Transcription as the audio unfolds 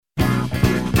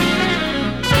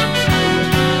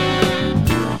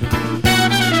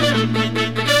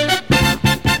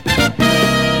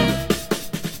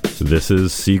This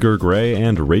is Seeger Gray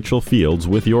and Rachel Fields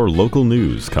with your local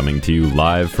news, coming to you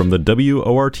live from the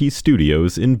WORT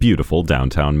studios in beautiful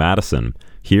downtown Madison.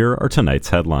 Here are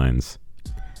tonight's headlines.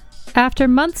 After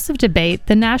months of debate,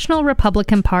 the National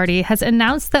Republican Party has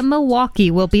announced that Milwaukee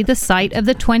will be the site of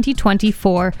the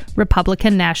 2024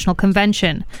 Republican National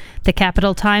Convention. The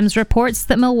Capital Times reports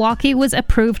that Milwaukee was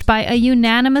approved by a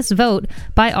unanimous vote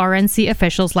by RNC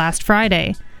officials last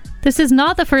Friday. This is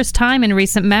not the first time in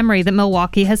recent memory that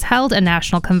Milwaukee has held a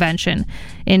national convention.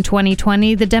 In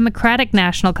 2020, the Democratic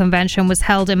National Convention was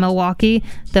held in Milwaukee,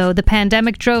 though the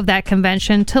pandemic drove that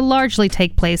convention to largely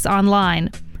take place online.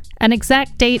 An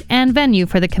exact date and venue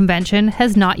for the convention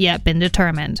has not yet been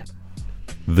determined.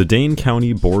 The Dane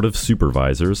County Board of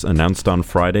Supervisors announced on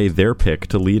Friday their pick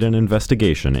to lead an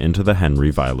investigation into the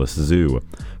Henry Vilas Zoo.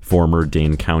 Former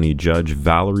Dane County Judge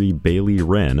Valerie Bailey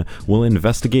Wrinn will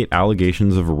investigate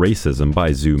allegations of racism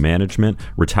by zoo management,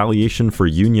 retaliation for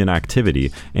union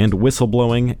activity, and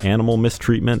whistleblowing, animal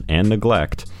mistreatment, and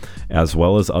neglect, as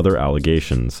well as other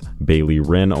allegations. Bailey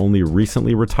Wrinn only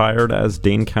recently retired as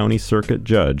Dane County Circuit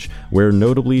Judge, where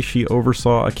notably she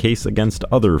oversaw a case against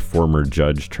other former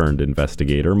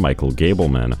judge-turned-investigator Michael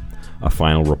Gableman. A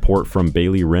final report from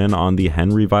Bailey Wrinn on the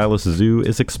Henry Vilas Zoo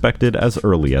is expected as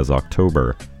early as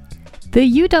October.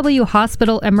 The UW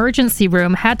Hospital emergency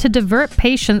room had to divert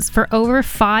patients for over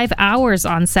 5 hours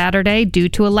on Saturday due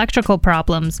to electrical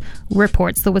problems,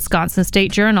 reports the Wisconsin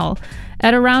State Journal.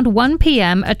 At around 1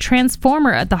 p.m., a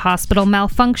transformer at the hospital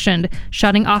malfunctioned,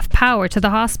 shutting off power to the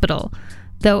hospital.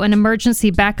 Though an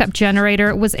emergency backup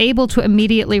generator was able to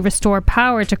immediately restore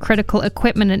power to critical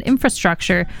equipment and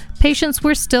infrastructure, patients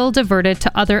were still diverted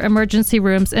to other emergency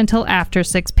rooms until after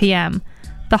 6 p.m.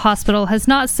 The hospital has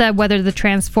not said whether the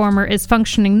transformer is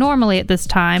functioning normally at this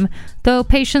time, though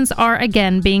patients are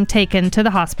again being taken to the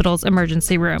hospital's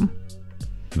emergency room.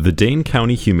 The Dane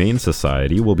County Humane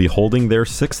Society will be holding their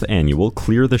 6th annual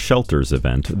Clear the Shelters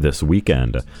event this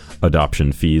weekend.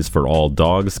 Adoption fees for all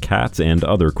dogs, cats, and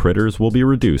other critters will be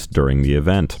reduced during the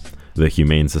event. The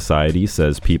Humane Society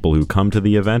says people who come to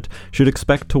the event should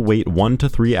expect to wait 1 to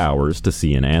 3 hours to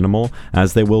see an animal,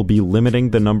 as they will be limiting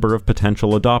the number of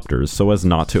potential adopters so as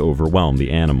not to overwhelm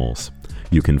the animals.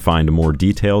 You can find more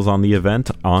details on the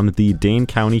event on the Dane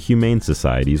County Humane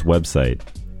Society's website.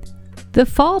 The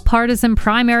fall partisan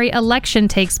primary election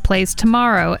takes place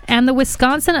tomorrow, and the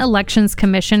Wisconsin Elections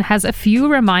Commission has a few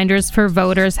reminders for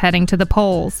voters heading to the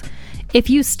polls. If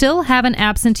you still have an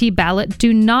absentee ballot,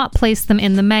 do not place them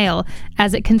in the mail,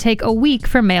 as it can take a week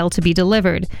for mail to be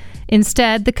delivered.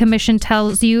 Instead, the commission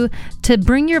tells you to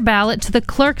bring your ballot to the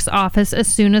clerk's office as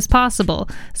soon as possible,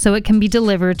 so it can be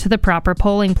delivered to the proper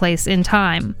polling place in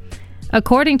time.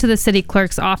 According to the city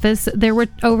clerk's office, there were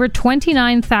over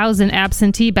 29,000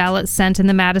 absentee ballots sent in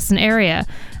the Madison area,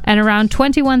 and around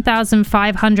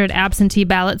 21,500 absentee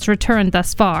ballots returned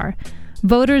thus far.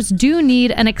 Voters do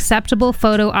need an acceptable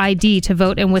photo ID to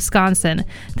vote in Wisconsin.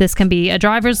 This can be a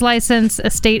driver's license, a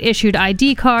state-issued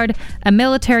ID card, a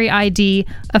military ID,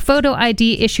 a photo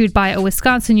ID issued by a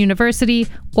Wisconsin university,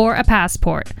 or a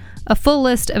passport. A full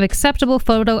list of acceptable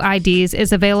photo IDs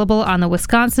is available on the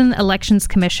Wisconsin Elections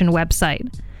Commission website.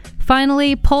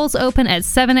 Finally, polls open at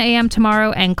 7 a.m.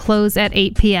 tomorrow and close at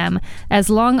 8 p.m. As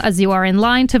long as you are in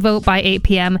line to vote by 8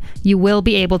 p.m., you will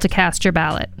be able to cast your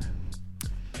ballot.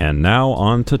 And now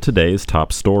on to today's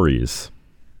top stories.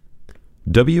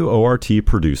 WORT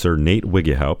producer Nate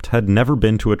Wigehaupt had never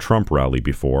been to a Trump rally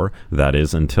before, that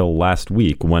is until last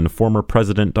week when former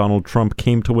President Donald Trump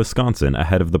came to Wisconsin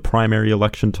ahead of the primary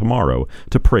election tomorrow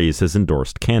to praise his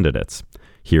endorsed candidates.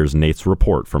 Here's Nate's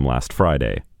report from last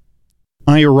Friday.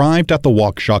 I arrived at the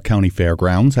Waukesha County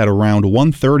Fairgrounds at around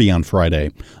 1:30 on Friday,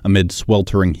 amid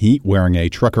sweltering heat, wearing a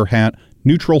trucker hat,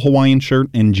 neutral Hawaiian shirt,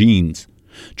 and jeans.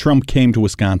 Trump came to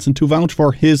Wisconsin to vouch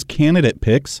for his candidate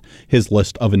picks. His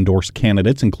list of endorsed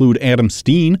candidates include Adam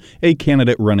Steen, a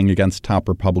candidate running against top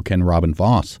Republican Robin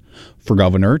Vos. For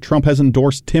governor, Trump has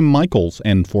endorsed Tim Michels,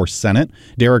 and for Senate,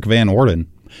 Derek Van Orden.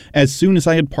 As soon as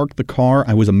I had parked the car,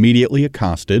 I was immediately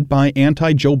accosted by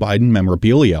anti-Joe Biden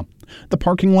memorabilia. The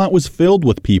parking lot was filled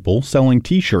with people selling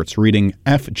T-shirts reading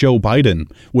F. Joe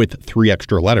Biden, with 3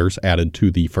 extra letters added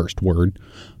to the first word.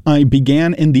 I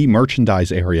began in the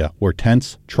merchandise area, where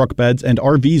tents, truck beds, and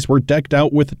RVs were decked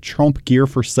out with Trump gear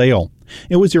for sale.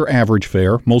 It was your average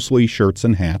fare, mostly shirts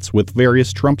and hats, with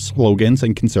various Trump slogans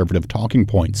and conservative talking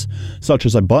points, such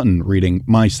as a button reading,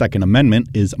 "My Second Amendment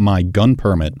is my gun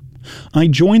permit." I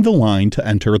joined the line to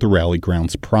enter the rally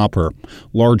grounds proper.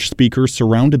 Large speakers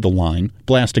surrounded the line,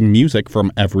 blasting music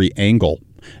from every angle.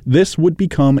 This would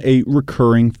become a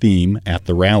recurring theme at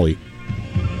the rally.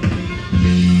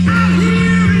 I hear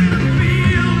it in the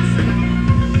fields.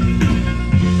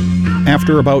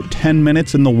 After about 10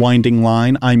 minutes in the winding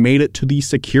line, I made it to the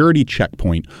security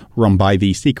checkpoint run by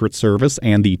the Secret Service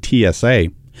and the TSA.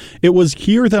 It was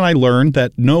here that I learned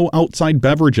that no outside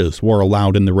beverages were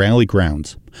allowed in the rally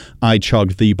grounds. I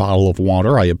chugged the bottle of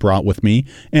water I had brought with me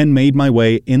and made my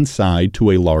way inside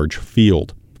to a large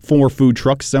field. 4 food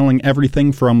trucks selling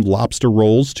everything from lobster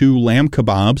rolls to lamb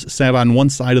kebabs sat on one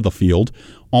side of the field,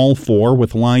 all 4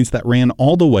 with lines that ran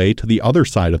all the way to the other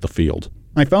side of the field.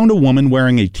 I found a woman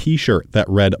wearing a t-shirt that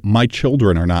read, "My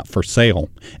children are not for sale,"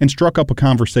 and struck up a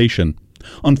conversation.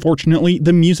 Unfortunately,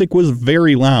 the music was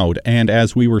very loud, and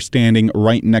as we were standing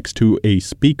right next to a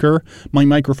speaker, my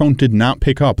microphone did not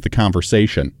pick up the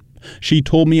conversation. She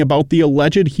told me about the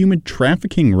alleged human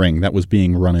trafficking ring that was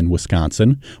being run in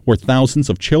Wisconsin, where thousands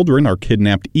of children are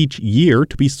kidnapped each year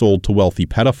to be sold to wealthy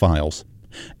pedophiles.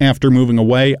 After moving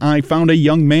away, I found a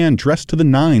young man dressed to the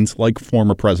nines like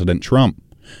former President Trump.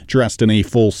 Dressed in a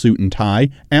full suit and tie,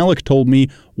 Alec told me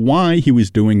why he was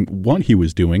doing what he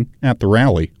was doing at the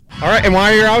rally. All right, and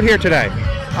why are you out here today?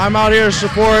 I'm out here to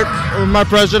support my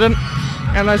president,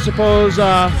 and I suppose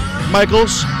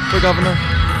Michaels for governor.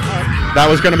 That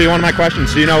was going to be one of my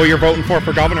questions. Do you know who you're voting for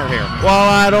governor here? Well,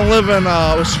 I don't live in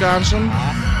Wisconsin.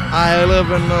 I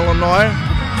live in Illinois,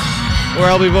 where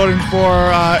I'll be voting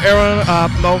for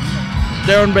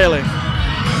Darren Bailey.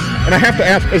 And I have to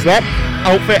ask, is that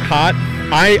outfit hot?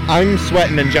 I'm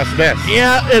sweating in just this.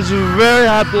 Yeah, it's very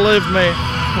hot, believe me.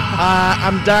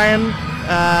 I'm dying.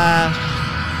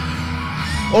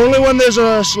 Only when there's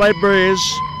a slight breeze,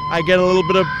 I get a little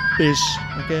bit of peace.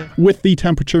 Okay. With the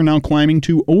temperature now climbing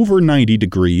to over 90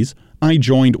 degrees, I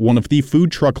joined one of the food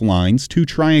truck lines to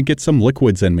try and get some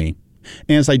liquids in me.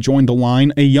 As I joined the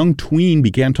line, a young tween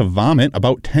began to vomit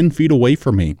about 10 feet away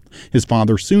from me. His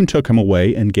father soon took him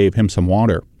away and gave him some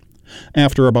water.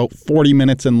 After about 40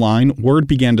 minutes in line, word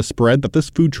began to spread that this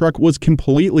food truck was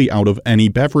completely out of any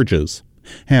beverages.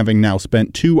 Having now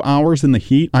spent 2 hours in the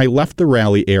heat, I left the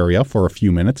rally area for a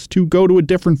few minutes to go to a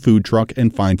different food truck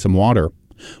and find some water.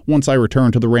 Once I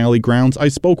returned to the rally grounds, I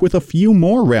spoke with a few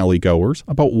more rally goers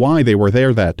about why they were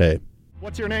there that day.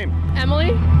 What's your name?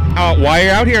 Emily. Why are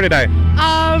you out here today?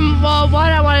 Well, one,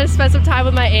 I wanted to spend some time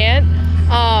with my aunt.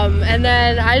 And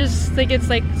then I just think it's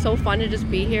like so fun to just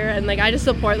be here, and like I just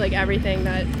support like everything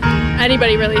that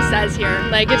anybody really says here.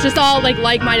 Like it's just all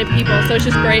like-minded people, so it's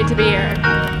just great to be here.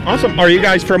 Awesome. Are you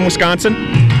guys from Wisconsin?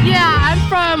 Yeah, I'm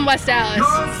from West Dallas.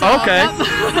 So, okay.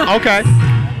 Yep. Okay.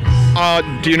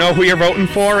 Do you know who you're voting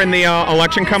for in the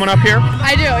election coming up here?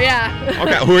 I do, yeah.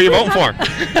 Okay. Who are you voting for?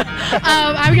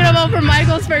 I'm gonna vote for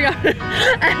Michaels for governor,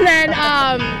 and then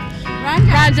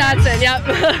Ron Johnson. Yep.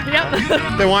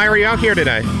 Yep. Then why are you out here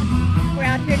today? We're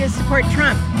out here to support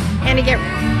Trump and to get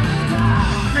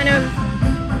kind of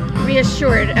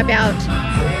reassured about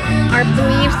our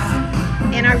beliefs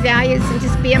and our values and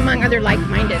just be among other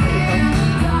like-minded people.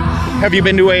 Have you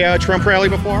been to a Trump rally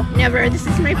before? Never. This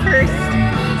is my first.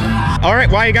 All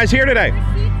right. Why are you guys here today?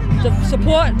 To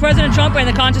support President Trump and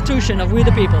the Constitution of we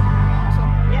the people.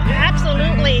 Yeah,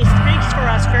 absolutely. Speaks for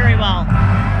us very well.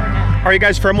 Are you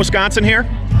guys from Wisconsin here?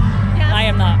 Yes. I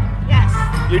am not.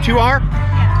 Yes. You two are?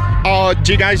 Yeah.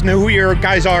 Do you guys know who your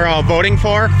guys are voting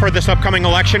for this upcoming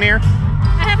election here?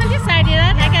 I haven't decided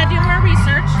yet. I gotta do more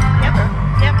research.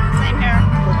 Yep, same here.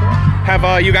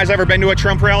 Have you guys ever been to a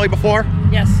Trump rally before?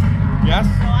 Yes. Yes?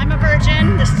 Well, I'm a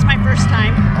virgin. This is my first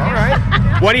time. All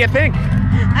right. What do you think?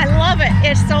 I love it.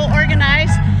 It's so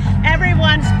organized.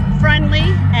 Everyone's friendly,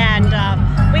 and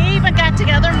we even got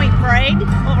together and we prayed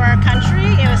over our country.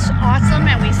 It was awesome,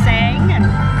 and we sang, and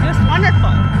it was wonderful.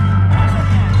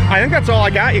 I think that's all I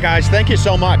got, you guys. Thank you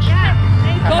so much.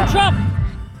 Yeah. Go Trump!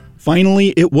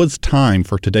 Finally, it was time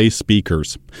for today's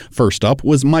speakers. First up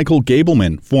was Michael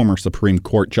Gableman, former Supreme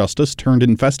Court Justice turned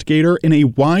investigator in a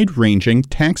wide-ranging,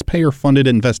 taxpayer-funded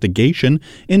investigation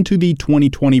into the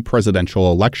 2020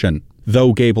 presidential election.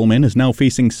 Though Gableman is now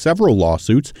facing several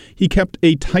lawsuits, he kept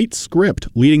a tight script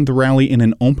leading the rally in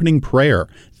an opening prayer,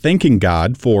 thanking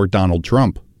God for Donald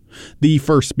Trump. The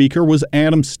first speaker was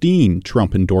Adam Steen,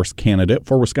 Trump-endorsed candidate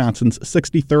for Wisconsin's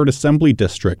 63rd Assembly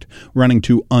District, running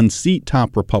to unseat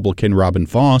top Republican Robin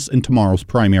Vos in tomorrow's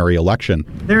primary election.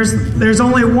 There's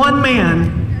only one man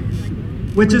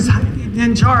which is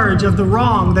in charge of the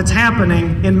wrong that's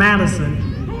happening in Madison,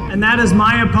 and that is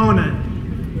my opponent.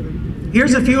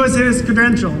 Here's a few of his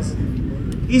credentials.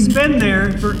 He's been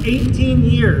there for 18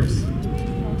 years,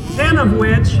 10 of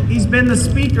which he's been the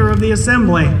Speaker of the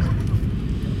Assembly.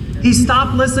 He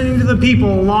stopped listening to the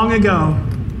people long ago,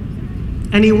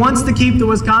 and he wants to keep the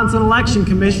Wisconsin Election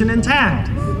Commission intact.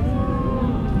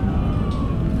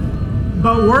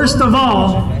 But worst of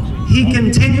all, he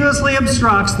continuously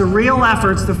obstructs the real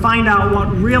efforts to find out what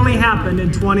really happened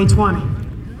in 2020.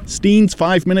 Steen's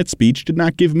 5-minute speech did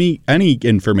not give me any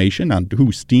information on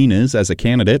who Steen is as a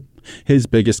candidate. His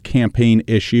biggest campaign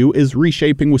issue is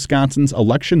reshaping Wisconsin's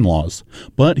election laws,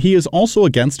 but he is also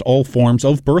against all forms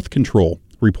of birth control,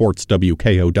 reports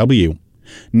WKOW.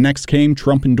 Next came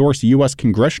Trump-endorsed U.S.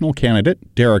 congressional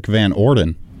candidate Derek Van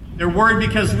Orden. They're worried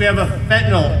because we have a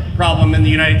fentanyl problem in the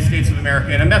United States of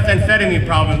America and a methamphetamine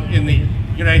problem in the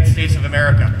United States of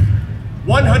America.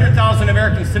 100,000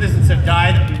 American citizens have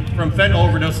died from fentanyl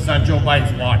overdoses on Joe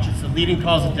Biden's watch. It's the leading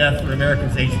cause of death for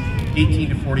Americans aged 18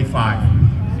 to 45.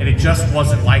 And it just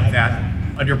wasn't like that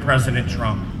under President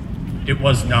Trump. It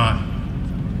was not.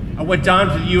 I went down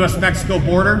to the U.S.-Mexico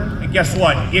border, and guess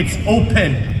what? It's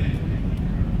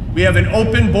open. We have an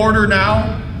open border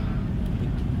now.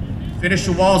 Finish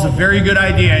the wall is a very good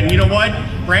idea. And you know what?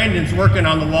 Brandon's working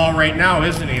on the wall right now,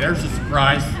 isn't he? There's a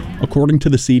surprise. According to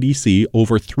the CDC,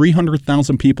 over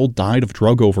 300,000 people died of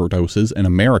drug overdoses in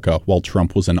America while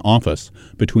Trump was in office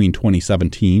between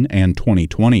 2017 and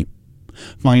 2020.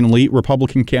 Finally,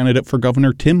 Republican candidate for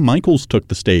governor Tim Michels took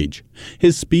the stage.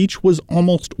 His speech was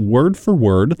almost word for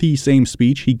word the same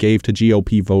speech he gave to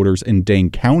GOP voters in Dane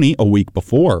County a week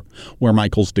before, where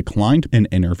Michels declined an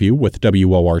interview with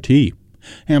WORT.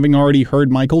 Having already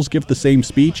heard Michels give the same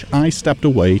speech, I stepped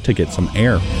away to get some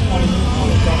air.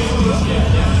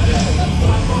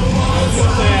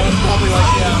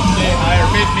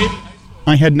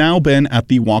 I had now been at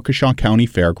the Waukesha County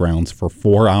Fairgrounds for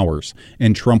 4 hours,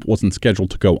 and Trump wasn't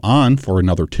scheduled to go on for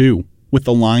another 2. With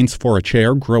the lines for a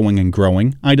chair growing and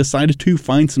growing, I decided to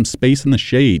find some space in the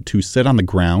shade to sit on the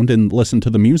ground and listen to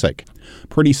the music.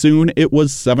 Pretty soon, it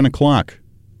was 7 o'clock,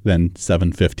 then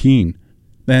 7:15,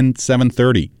 then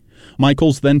 7:30.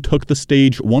 Michels then took the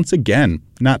stage once again,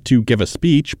 not to give a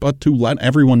speech, but to let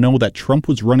everyone know that Trump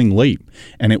was running late,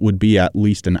 and it would be at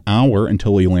least an hour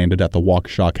until he landed at the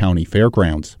Waukesha County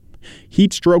Fairgrounds.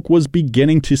 Heat stroke was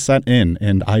beginning to set in,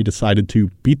 and I decided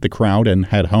to beat the crowd and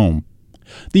head home.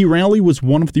 The rally was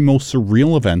one of the most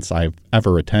surreal events I've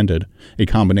ever attended, a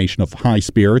combination of high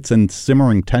spirits and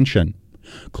simmering tension.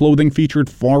 Clothing featured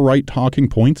far-right talking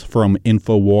points from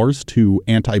InfoWars to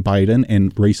anti-Biden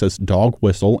and racist dog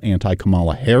whistle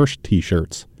anti-Kamala Harris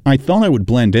t-shirts. I thought I would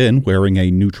blend in wearing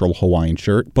a neutral Hawaiian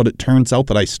shirt, but it turns out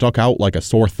that I stuck out like a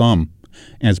sore thumb.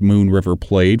 As Moon River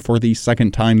played for the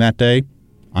second time that day,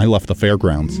 I left the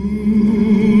fairgrounds.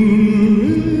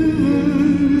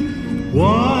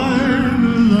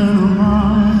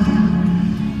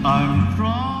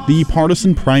 The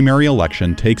partisan primary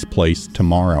election takes place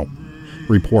tomorrow.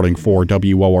 Reporting for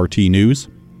WORT News,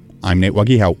 I'm Nate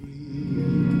Wuggy-Hout.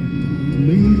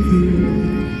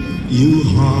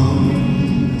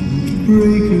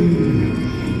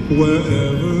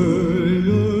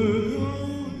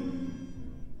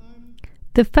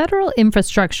 The federal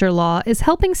infrastructure law is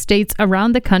helping states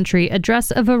around the country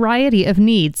address a variety of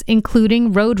needs,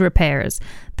 including road repairs.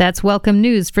 That's welcome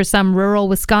news for some rural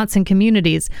Wisconsin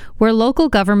communities where local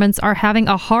governments are having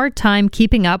a hard time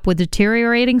keeping up with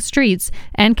deteriorating streets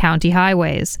and county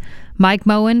highways. Mike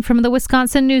Moen from the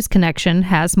Wisconsin News Connection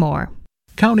has more.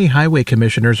 County highway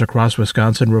commissioners across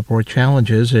Wisconsin report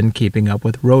challenges in keeping up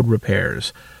with road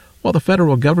repairs. While the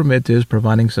federal government is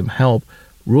providing some help,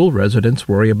 rural residents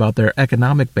worry about their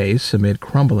economic base amid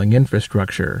crumbling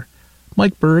infrastructure.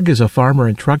 Mike Berg is a farmer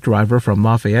and truck driver from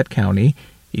Lafayette County.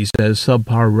 He says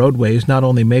subpar roadways not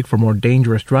only make for more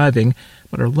dangerous driving,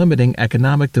 but are limiting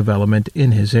economic development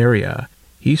in his area.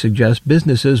 He suggests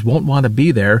businesses won't want to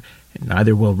be there, and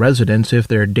neither will residents if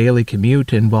their daily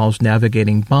commute involves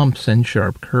navigating bumps and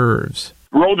sharp curves.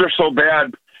 Roads are so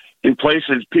bad in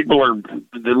places, people are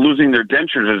losing their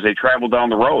dentures as they travel down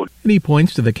the road. And he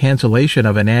points to the cancellation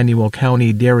of an annual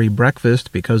county dairy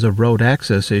breakfast because of road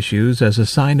access issues as a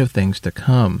sign of things to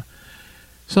come.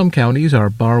 Some counties are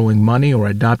borrowing money or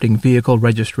adopting vehicle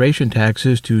registration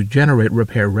taxes to generate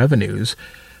repair revenues,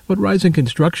 but rising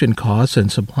construction costs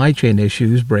and supply chain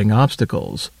issues bring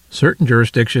obstacles. Certain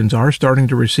jurisdictions are starting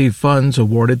to receive funds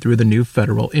awarded through the new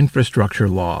federal infrastructure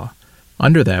law.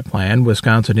 Under that plan,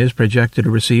 Wisconsin is projected to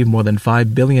receive more than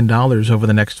 $5 billion over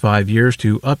the next 5 years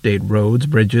to update roads,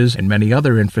 bridges, and many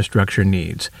other infrastructure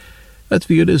needs. That's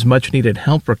viewed as much-needed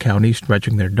help for counties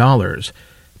stretching their dollars.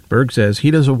 Berg says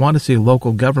he doesn't want to see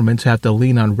local governments have to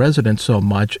lean on residents so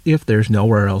much if there's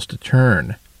nowhere else to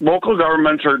turn. Local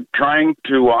governments are trying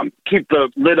to keep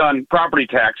the lid on property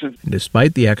taxes.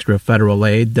 Despite the extra federal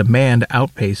aid, demand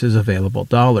outpaces available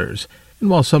dollars. And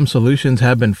while some solutions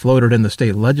have been floated in the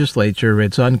state legislature,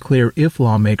 it's unclear if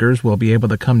lawmakers will be able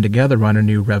to come together on a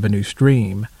new revenue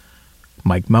stream.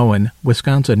 Mike Moen,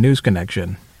 Wisconsin News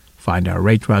Connection. Find our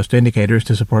Rate Trust indicators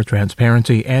to support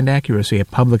transparency and accuracy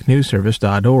at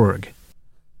publicnewsservice.org.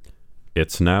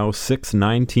 It's now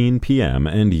 6:19 p.m.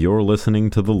 and you're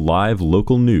listening to the live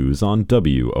local news on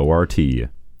WORT.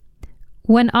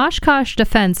 When Oshkosh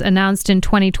Defense announced in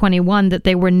 2021 that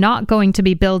they were not going to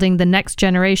be building the next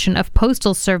generation of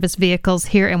Postal Service vehicles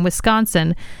here in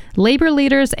Wisconsin, labor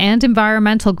leaders and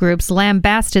environmental groups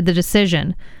lambasted the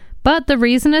decision. But the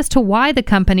reason as to why the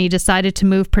company decided to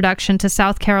move production to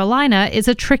South Carolina is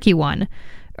a tricky one.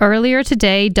 Earlier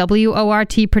today,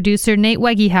 WORT producer Nate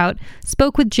Wegehout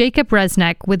spoke with Jacob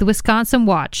Resnick with Wisconsin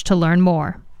Watch to learn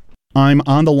more. I'm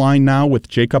on the line now with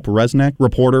Jacob Resnick,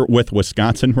 reporter with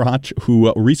Wisconsin Watch,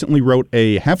 who recently wrote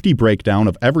a hefty breakdown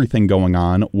of everything going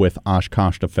on with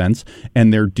Oshkosh Defense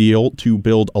and their deal to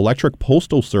build electric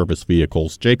postal service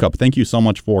vehicles. Jacob, thank you so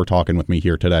much for talking with me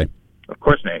here today. Of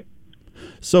course, Nate.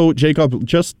 So, Jacob,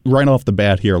 just right off the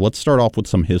bat here, let's start off with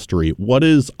some history. What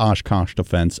is Oshkosh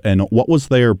Defense, and what was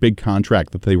their big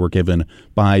contract that they were given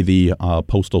by the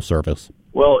Postal Service?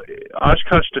 Well,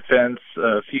 Oshkosh Defense,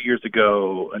 until a few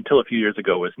years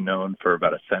ago, was known for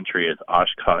about a century as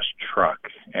Oshkosh Truck,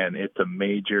 and it's a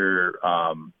major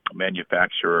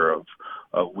manufacturer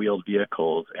of wheeled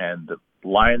vehicles, and the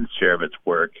lion's share of its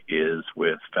work is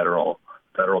with federal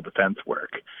defense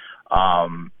work.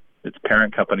 Its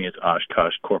parent company is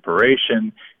Oshkosh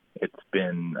Corporation. It's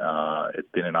been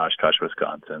in Oshkosh,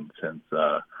 Wisconsin since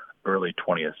early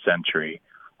 20th century.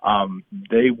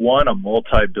 They won a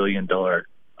multi-billion-dollar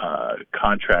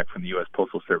contract from the U.S.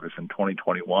 Postal Service in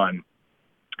 2021,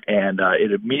 and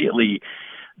it immediately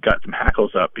got some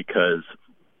hackles up because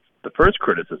the first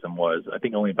criticism was, I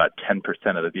think only about 10%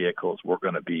 of the vehicles were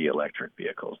going to be electric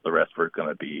vehicles. The rest were going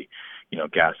to be,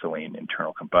 gasoline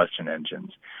internal combustion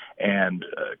engines. And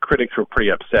critics were pretty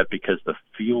upset because the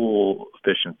fuel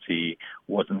efficiency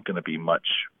wasn't going to be much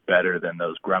better than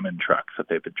those Grumman trucks that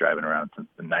they've been driving around since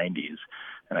the 90s.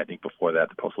 And I think before that,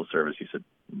 the Postal Service used to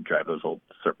drive those old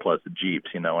surplus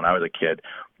Jeeps, when I was a kid.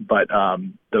 But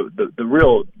the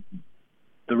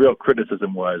real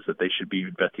criticism was that they should be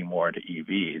investing more into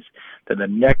EVs. Then the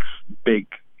next big,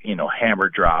 hammer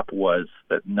drop was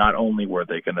that not only were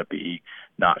they going to be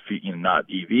not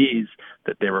EVs,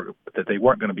 that they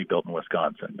weren't going to be built in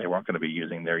Wisconsin. They weren't going to be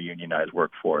using their unionized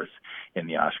workforce in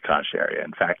the Oshkosh area.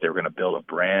 In fact, they were going to build a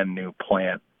brand new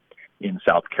plant in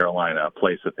South Carolina, a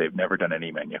place that they've never done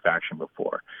any manufacturing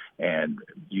before, and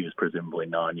use presumably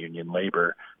non-union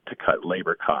labor to cut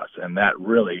labor costs. And that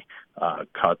really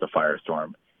caused a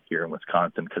firestorm here in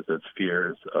Wisconsin because there's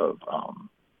fears of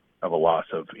a loss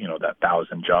of that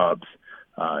 1,000 jobs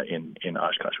in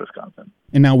Oshkosh, Wisconsin.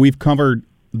 And now we've covered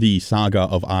the saga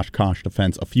of Oshkosh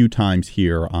Defense a few times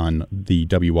here on the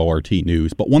WORT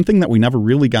News, but one thing that we never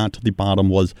really got to the bottom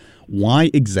was why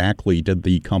exactly did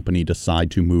the company decide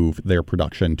to move their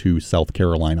production to South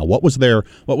Carolina? What was their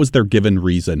given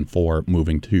reason for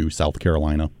moving to South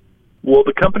Carolina? Well,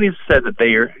 the company said that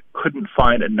they couldn't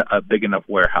find a big enough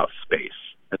warehouse space,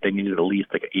 that they needed at least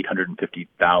like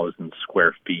 850,000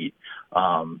 square feet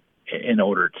in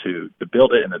order to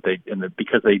build it, and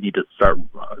because they need to start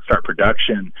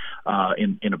production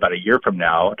in about a year from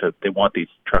now. They want these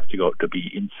trucks to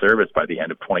be in service by the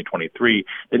end of 2023.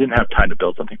 They didn't have time to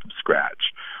build something from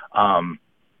scratch.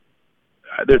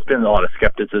 There's been a lot of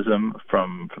skepticism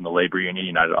from the labor union,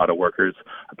 United Auto Workers,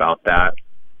 about that.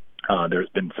 There's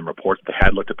been some reports they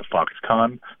had looked at the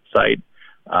Foxconn site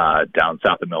down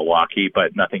south of Milwaukee,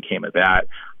 but nothing came of that.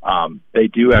 They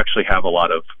do actually have a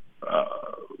lot of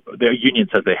their union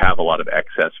says they have a lot of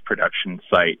excess production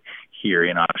site here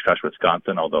in Oshkosh,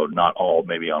 Wisconsin, although not all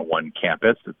maybe on one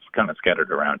campus. It's kind of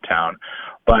scattered around town.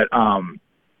 But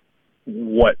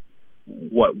what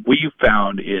we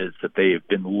found is that they've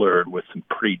been lured with some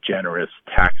pretty generous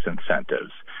tax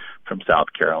incentives from South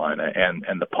Carolina,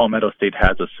 and the Palmetto State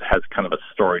has kind of a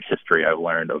storied history, I've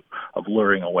learned, of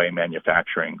luring away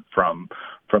manufacturing from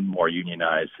more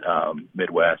unionized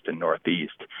Midwest and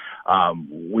Northeast.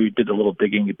 We did a little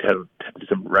digging to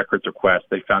some records requests.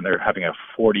 They found they're having a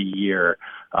 40-year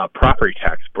property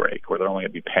tax break, where they're only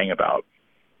going to be paying about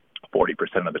 40%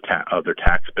 of their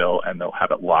tax bill, and they'll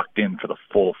have it locked in for the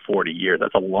full 40 years.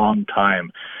 That's a long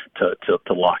time to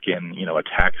lock in, a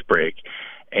tax break.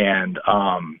 And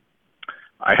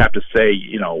I have to say,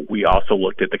 we also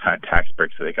looked at the kind of tax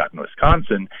breaks that they got in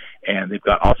Wisconsin, and they've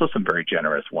got also some very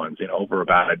generous ones. Over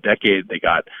about a decade, they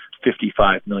got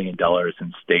 $55 million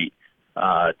in state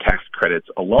tax credits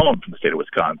alone from the state of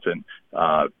Wisconsin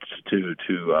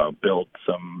to build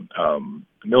some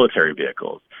military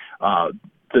vehicles.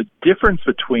 The difference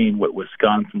between what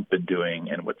Wisconsin's been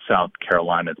doing and what South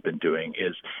Carolina's been doing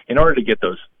is, in order to get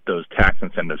those tax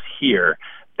incentives here,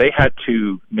 they had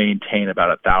to maintain about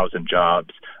 1,000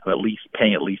 jobs of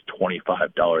paying at least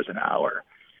 $25 an hour.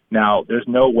 Now, there's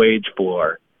no wage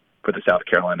floor for the South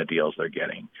Carolina deals they're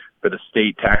getting, for the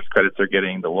state tax credits they're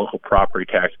getting, the local property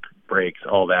tax breaks,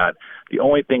 all that. The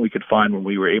only thing we could find when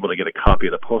we were able to get a copy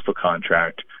of the postal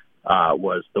contract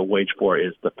was the wage floor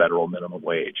is the federal minimum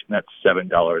wage, and that's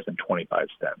 $7.25.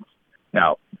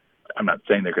 Now, I'm not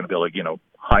saying they're going to be able to,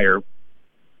 hire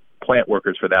plant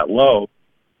workers for that low,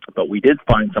 but we did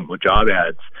find some job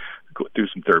ads through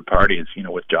some third parties,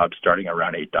 with jobs starting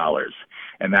around $8,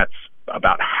 and that's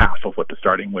about half of what the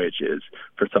starting wage is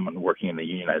for someone working in the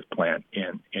unionized plant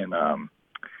in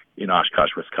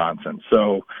Oshkosh, Wisconsin.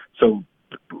 So it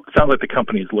sounds like the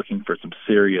company is looking for some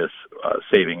serious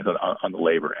savings on the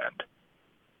labor end.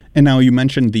 And now you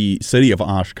mentioned the city of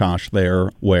Oshkosh there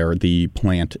where the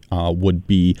plant would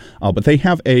be, but they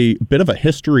have a bit of a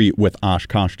history with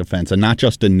Oshkosh Defense, and not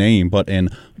just in name, but in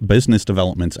business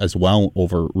developments as well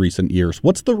over recent years.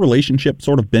 What's the relationship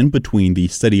sort of been between the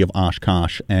city of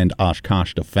Oshkosh and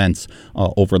Oshkosh Defense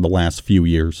over the last few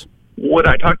years? When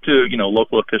I talk to,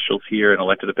 local officials here and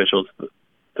elected officials, the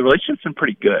relationship's been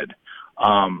pretty good.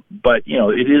 But,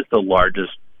 it is the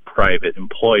largest private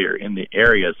employer in the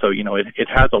area, so it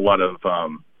has a lot of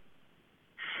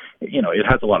it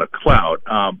has a lot of clout.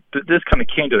 This kind of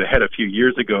came to the head a few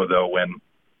years ago, though, when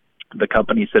the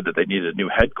company said that they needed a new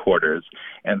headquarters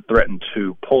and threatened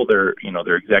to pull their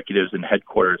executives and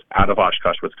headquarters out of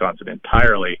Oshkosh, Wisconsin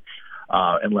entirely,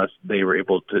 unless they were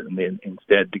able to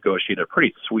instead negotiate a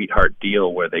pretty sweetheart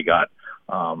deal where they got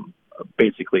where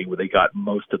they got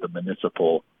most of the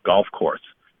municipal golf course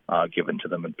given to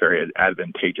them in very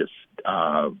advantageous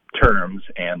terms,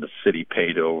 and the city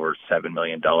paid over $7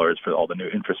 million for all the new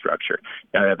infrastructure.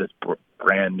 Now they have this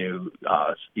brand new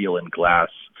steel and glass,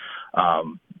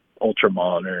 ultra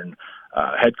modern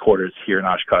headquarters here in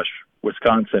Oshkosh,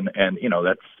 Wisconsin, and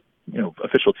that's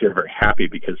officials here are very happy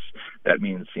because that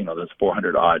means those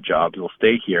 400 odd jobs will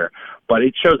stay here. But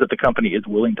it shows that the company is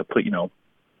willing to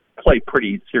play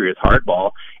pretty serious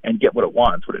hardball and get what it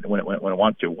wants when it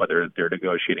wants to, whether they're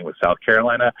negotiating with South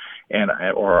Carolina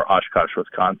or Oshkosh,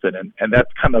 Wisconsin, and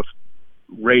that's kind of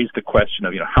raised the question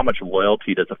of how much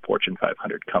loyalty does a Fortune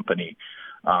 500 company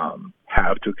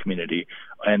have to a community,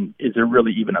 and is there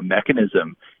really even a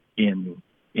mechanism in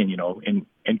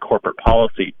corporate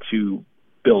policy to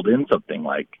build in something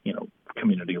like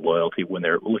community loyalty when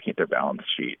they're looking at their balance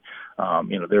sheet?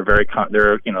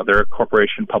 They're a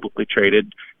corporation publicly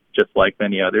traded, just like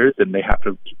many others, and they have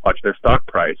to watch their stock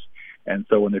price. And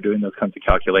so when they're doing those kinds of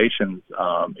calculations,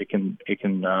 it can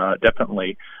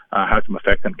definitely have some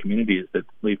effect on communities that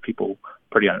leave people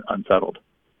pretty unsettled.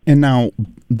 And now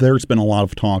there's been a lot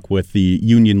of talk with the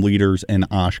union leaders in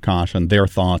Oshkosh and their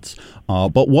thoughts.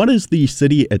 But what is the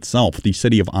city itself, the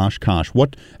city of Oshkosh?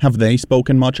 What have they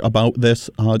spoken much about this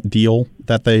deal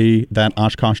that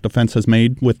Oshkosh Defense has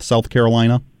made with South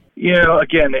Carolina?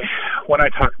 Again, when I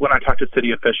talk to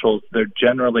city officials, they're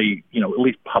generally, at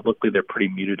least publicly, they're pretty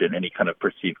muted in any kind of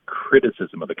perceived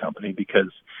criticism of the company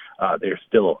because they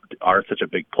still are such a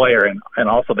big player, and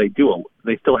also they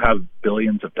still have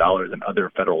billions of dollars in other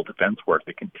federal defense work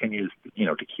that continues,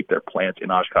 to keep their plants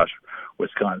in Oshkosh,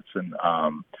 Wisconsin,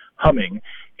 humming.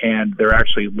 And they're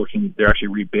actually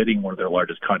rebidding one of their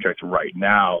largest contracts right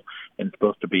now, and it's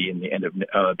supposed to be in the end of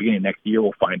beginning of next year.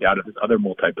 We'll find out if this other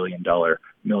multi-billion-dollar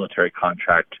military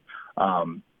contract,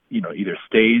 either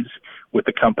stays with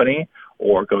the company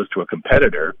or goes to a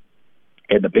competitor.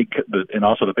 And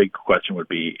also the big question would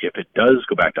be, if it does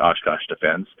go back to Oshkosh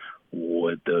Defense,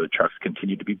 would the trucks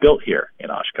continue to be built here in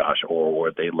Oshkosh, or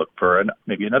would they look for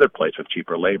maybe another place with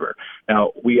cheaper labor?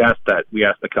 Now, we asked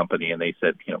the company, and they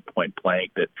said, point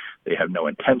blank, that they have no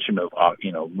intention of,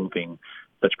 moving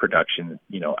such production,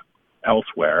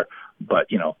 elsewhere. But,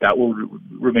 that will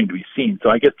remain to be seen. So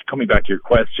I guess coming back to your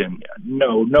question,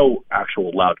 no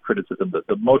actual loud criticism.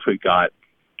 The most we got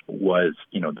was,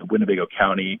 the Winnebago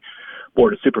County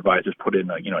Board of Supervisors put in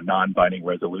a non-binding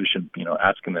resolution,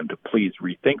 asking them to please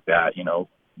rethink that.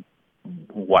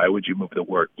 Why would you move the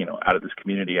work, out of this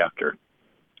community after,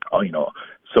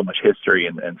 so much history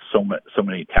and so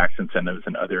many tax incentives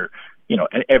and other,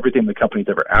 and everything the company's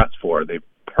ever asked for, they've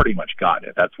pretty much got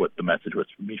it. That's what the message was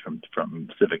for me from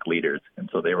civic leaders, and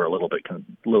so they were a little bit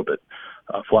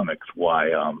flummoxed why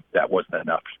that wasn't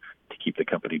enough to keep the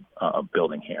company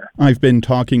building here. I've been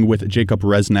talking with Jacob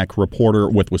Resnick, reporter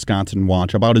with Wisconsin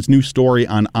Watch, about his new story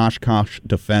on Oshkosh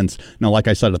Defense. Now, like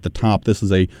I said at the top, this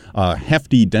is a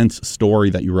hefty, dense story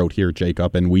that you wrote here,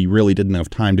 Jacob, and we really didn't have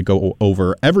time to go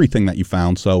over everything that you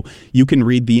found, so you can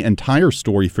read the entire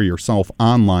story for yourself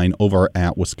online over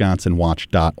at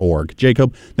wisconsinwatch.org.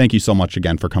 Jacob, thank you so much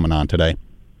again for coming on today.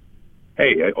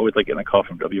 Hey, I always like getting a call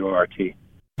from WORT.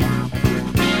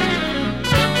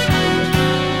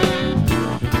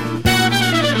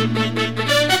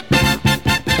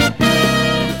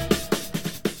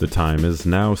 The time is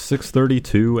now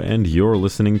 6:32, and you're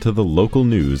listening to the local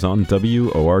news on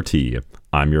WORT.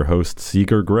 I'm your host,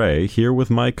 Seeger Gray, here with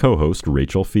my co-host,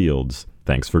 Rachel Fields.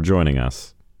 Thanks for joining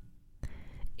us.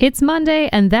 It's Monday,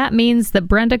 and that means that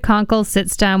Brenda Conkle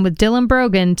sits down with Dylan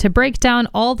Brogan to break down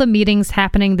all the meetings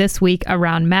happening this week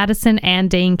around Madison and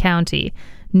Dane County.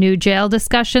 New jail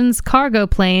discussions, cargo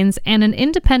planes, and an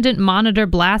independent monitor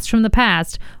blast from the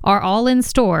past are all in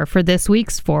store for this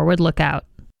week's Forward Lookout.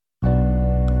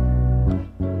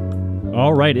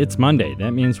 All right, it's Monday.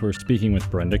 That means we're speaking with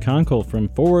Brenda Conkle from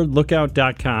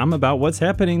ForwardLookout.com about what's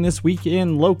happening this week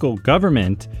in local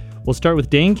government. We'll start with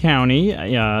Dane County.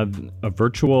 A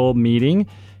virtual meeting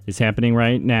is happening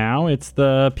right now. It's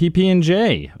the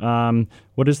PP&J.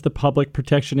 What is the Public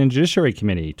Protection and Judiciary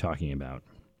Committee talking about?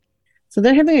 So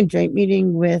they're having a joint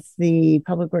meeting with the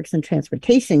Public Works and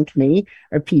Transportation Committee,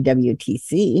 or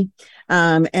PWTC.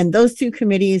 And those two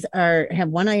committees have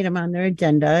one item on their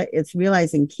agenda. It's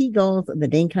realizing key goals of the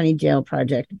Dane County Jail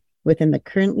project within the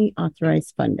currently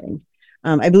authorized funding.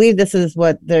 I believe this is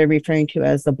what they're referring to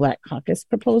as the Black Caucus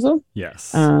proposal.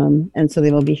 Yes. And so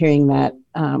they will be hearing that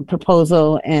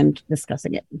proposal and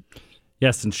discussing it.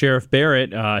 Yes, and Sheriff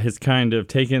Barrett has kind of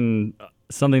taken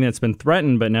something that's been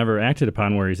threatened but never acted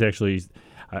upon, where he's actually,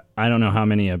 I don't know how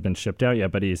many have been shipped out yet,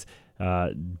 but he's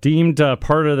deemed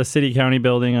part of the city-county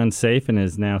building unsafe and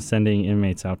is now sending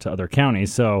inmates out to other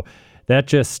counties. So that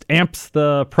just amps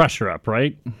the pressure up,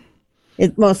 right?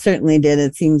 It most certainly did.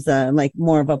 It seems like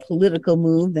more of a political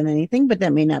move than anything, but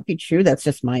that may not be true. That's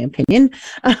just my opinion.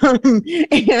 I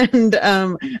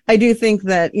do think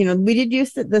that,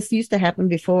 this used to happen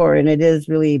before, and it is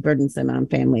really burdensome on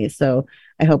families. So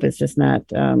I hope it's just not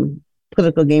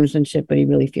political gamesmanship, but he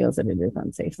really feels that it is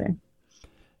unsafe there.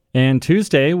 And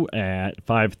Tuesday at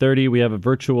 5:30, we have a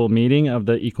virtual meeting of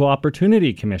the Equal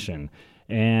Opportunity Commission.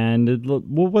 And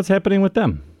what's happening with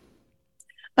them?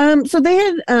 So they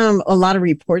had a lot of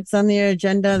reports on their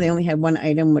agenda. They only had one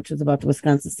item, which was about the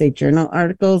Wisconsin State Journal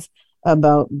articles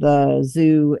about the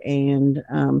zoo and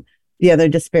the other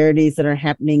disparities that are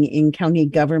happening in county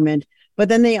government. But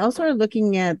then they also are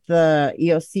looking at the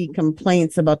EOC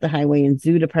complaints about the highway and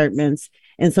zoo departments.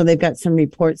 And so they've got some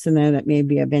reports in there that may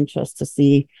be of interest to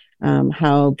see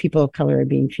how people of color are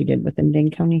being treated within Dane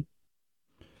County.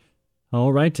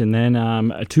 All right. And then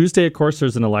Tuesday, of course,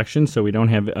 there's an election, so we don't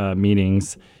have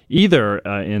meetings either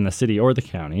in the city or the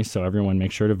county. So everyone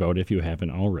make sure to vote if you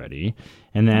haven't already.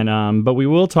 And then, but we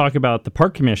will talk about the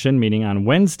Park Commission meeting on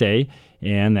Wednesday,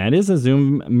 and that is a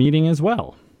Zoom meeting as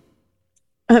well.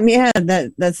 Yeah,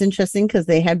 that's interesting because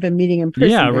they had been meeting in person.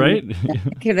 Yeah, right.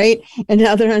 Right. And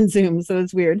now they're on Zoom, so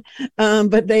it's weird.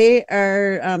 But they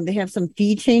have some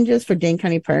fee changes for Dane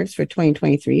County Parks for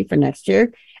 2023 for next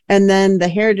year. And then the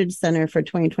Heritage Center for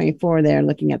 2024, they're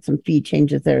looking at some fee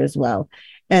changes there as well.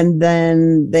 And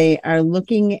then they are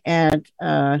looking at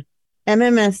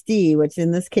MMSD, which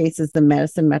in this case is the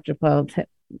Madison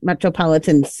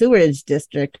Metropolitan Sewerage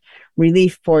District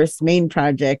Relief Force Main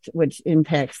Project, which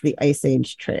impacts the Ice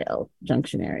Age Trail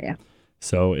Junction area.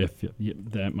 So if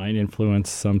that might influence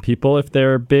some people if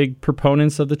they're big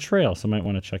proponents of the trail. So might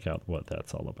want to check out what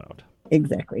that's all about.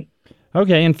 Exactly.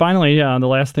 Okay, and finally, the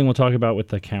last thing we'll talk about with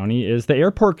the county is the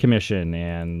Airport Commission,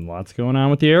 and lots going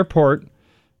on with the airport.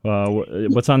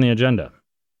 What's on the agenda?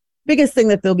 Biggest thing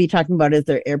that they'll be talking about is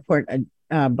their airport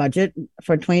budget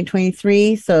for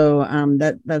 2023. So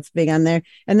that's big on there.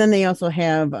 And then they also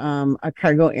have a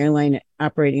cargo airline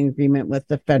operating agreement with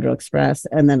the Federal Express,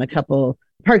 and then a couple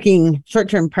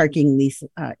short-term parking lease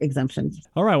exemptions.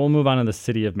 All right, we'll move on to the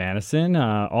City of Madison.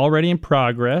 Already in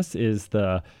progress is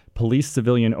the Police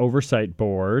Civilian Oversight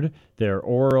Board, their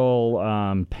oral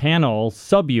panel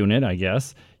subunit, I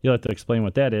guess. You'll have to explain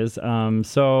what that is.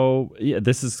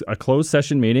 This is a closed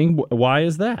session meeting. Why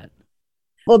is that?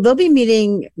 Well, they'll be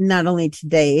meeting not only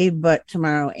today, but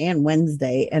tomorrow and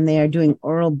Wednesday, and they are doing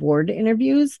oral board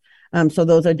interviews. So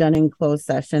those are done in closed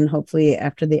session. Hopefully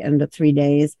after the end of 3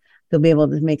 days, they'll be able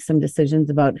to make some decisions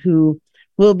about who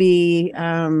will be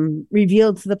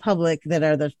revealed to the public that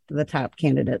are the top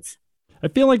candidates. I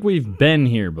feel like we've been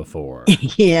here before.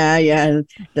 Yeah, it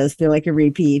does feel like a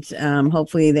repeat.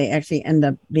 Hopefully they actually end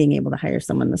up being able to hire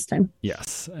someone this time.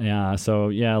 Yes. Yeah. So,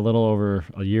 a little over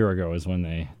a year ago is when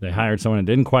they hired someone and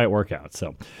didn't quite work out.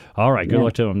 So, all right, good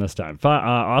luck to them this time.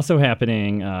 Also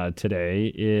happening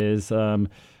today is a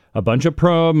bunch of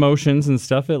promotions and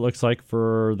stuff, it looks like,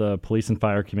 for the Police and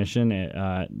Fire Commission.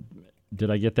 Did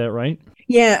I get that right?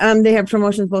 Yeah, they have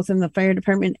promotions both in the fire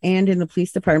department and in the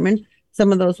police department.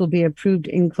 Some of those will be approved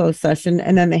in closed session,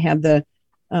 and then they have the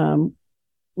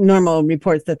normal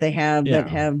reports that they have that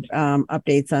have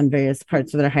updates on various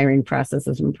parts of their hiring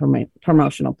processes and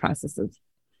promotional processes.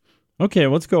 Okay,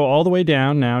 let's go all the way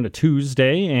down now to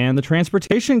Tuesday and the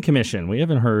Transportation Commission. We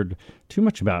haven't heard too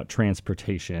much about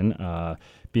transportation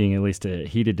being at least a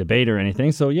heated debate or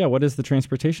anything. So, what is the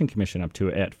Transportation Commission up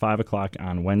to at 5 o'clock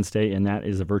on Wednesday? And that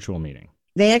is a virtual meeting.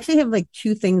 They actually have like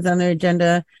two things on their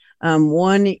agenda.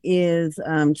 One is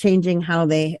changing how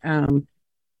they,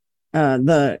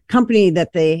 the company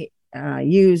that they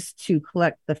use to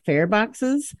collect the fare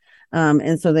boxes.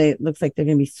 And so looks like they're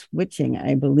going to be switching,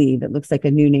 I believe. It looks like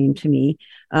a new name to me.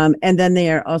 And then they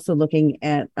are also looking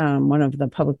at one of the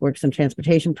public works and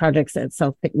transportation projects at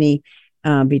South Pinckney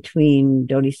between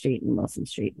Doty Street and Wilson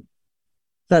Street. So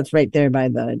that's right there by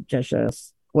the Jesha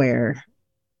Square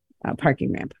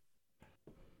parking ramp.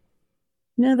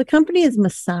 No, the company is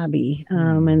Masabi.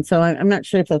 And so I'm not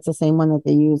sure if that's the same one that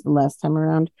they used the last time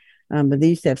around, but they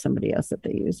used to have somebody else that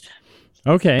they used.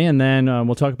 Okay, and then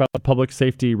we'll talk about the Public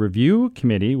Safety Review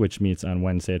Committee, which meets on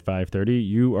Wednesday at 5:30.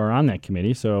 You are on that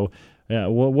committee, so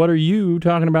what are you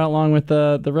talking about along with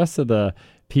the rest of the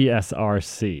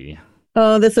PSRC?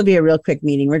 Oh, this will be a real quick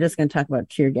meeting. We're just going to talk about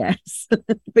tear gas.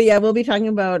 But we'll be talking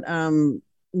about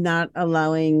not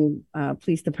allowing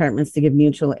police departments to give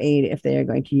mutual aid if they are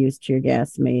going to use tear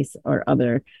gas, mace, or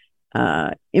other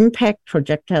impact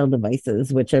projectile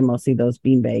devices, which are mostly those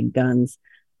beanbag guns.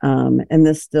 And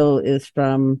this still is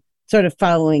from sort of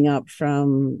following up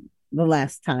from the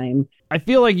last time. I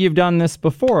feel like you've done this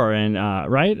before, and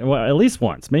right? Well, at least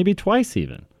once, maybe twice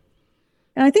even.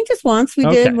 And I think just once we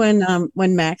did when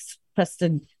Max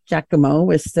Prestigiacomo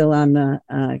was still on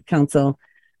the council.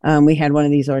 We had one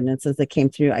of these ordinances that came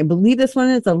through. I believe this one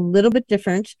is a little bit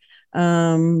different,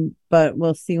 but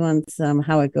we'll see once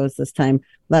how it goes this time.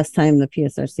 Last time, the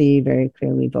PSRC very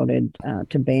clearly voted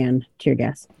to ban tear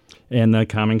gas. And the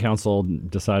Common Council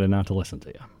decided not to listen to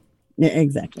you. Yeah,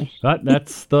 exactly. But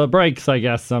that's the breaks, I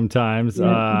guess, sometimes.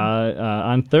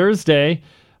 On Thursday,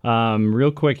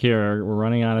 real quick here, we're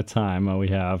running out of time. We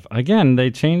have, again,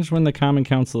 they changed when the Common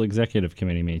Council Executive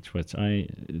Committee meets, which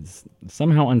is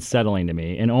somehow unsettling to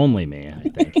me, and only me, I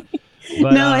think.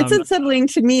 But, no, it's unsettling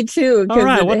to me, too. All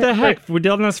right, what the heck? We've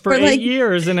done this for 8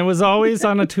 years, and it was always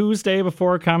on a Tuesday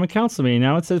before a Common Council meeting.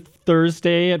 Now it's a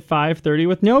Thursday at 5:30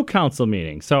 with no council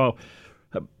meeting. So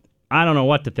I don't know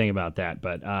what to think about that.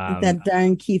 But that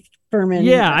darn Keith Furman.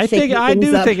 Yeah, I think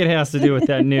it has to do with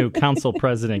that new council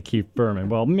president, Keith Furman.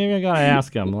 Well, maybe I got to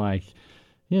ask him,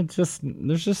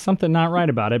 there's just something not right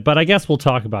about it. But I guess we'll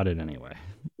talk about it anyway.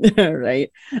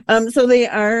 Right. So they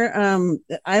are,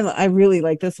 I really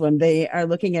like this one. They are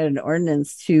looking at an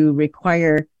ordinance to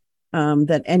require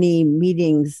that any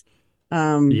meetings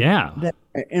that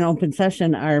are in open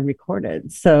session are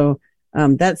recorded. So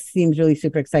that seems really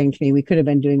super exciting to me. We could have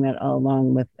been doing that all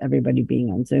along with everybody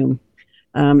being on Zoom.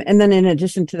 And then in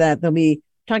addition to that, they'll be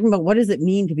talking about what does it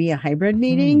mean to be a hybrid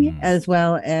meeting, as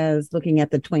well as looking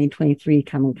at the 2023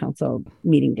 Common Council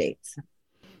meeting dates.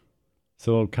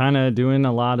 So kind of doing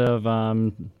a lot of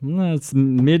it's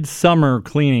midsummer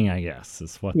cleaning, I guess,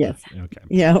 is what. Yes. Okay.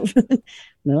 Yeah.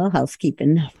 Little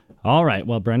housekeeping. All right.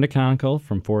 Well, Brenda Conkle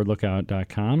from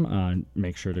ForwardLookout.com.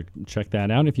 Make sure to check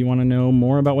that out if you want to know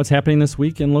more about what's happening this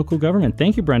week in local government.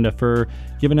 Thank you, Brenda, for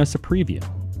giving us a preview.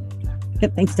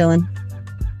 Yep. Thanks, Dylan.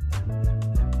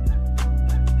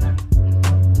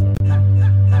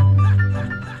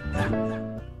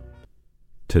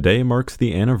 Today marks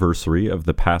the anniversary of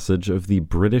the passage of the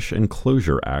British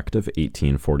Enclosure Act of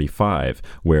 1845,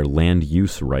 where land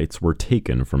use rights were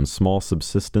taken from small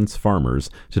subsistence farmers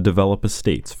to develop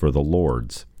estates for the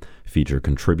lords. Feature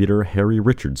contributor Harry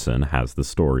Richardson has the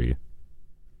story.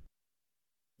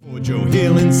 For Joe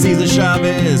Hill and Cesar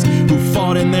Chavez, who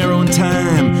fought in their own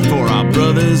time, for our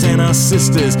brothers and our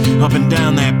sisters up and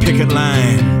down that picket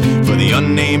line, for the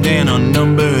unnamed and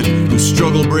unnumbered who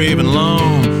struggle brave and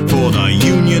long, for the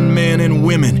Union men and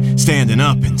women standing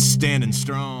up and standing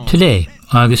strong. Today,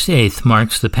 August 8th,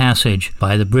 marks the passage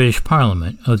by the British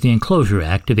Parliament of the Enclosure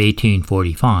Act of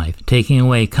 1845, taking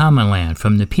away common land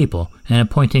from the people and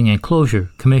appointing enclosure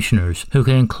commissioners who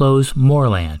can enclose more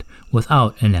land,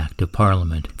 without an act of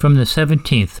parliament. From the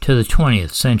 17th to the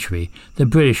 20th century, the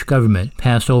British government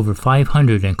passed over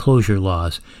 500 enclosure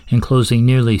laws, enclosing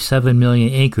nearly 7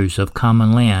 million acres of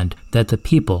common land that the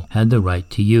people had the right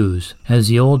to use. As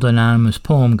the old anonymous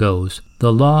poem goes,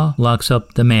 the law locks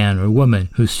up the man or woman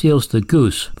who steals the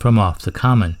goose from off the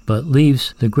common, but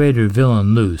leaves the greater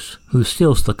villain loose, who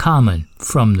steals the common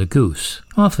from the goose.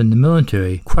 Often the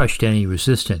military crushed any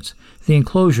resistance. The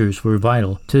enclosures were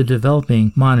vital to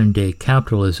developing modern-day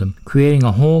capitalism, creating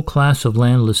a whole class of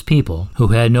landless people who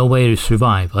had no way to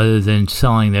survive other than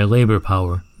selling their labor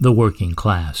power, the working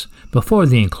class. Before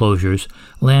the enclosures,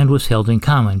 land was held in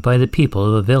common by the people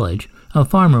of a village. A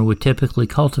farmer would typically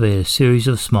cultivate a series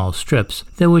of small strips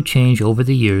that would change over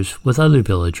the years with other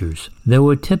villagers. There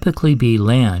would typically be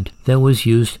land that was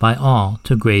used by all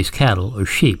to graze cattle or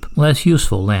sheep. Less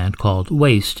useful land, called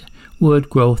waste, would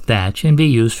grow thatch and be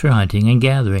used for hunting and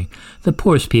gathering. The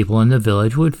poorest people in the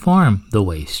village would farm the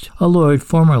waste. A lord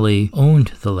formerly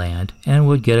owned the land and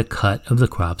would get a cut of the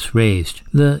crops raised.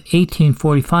 The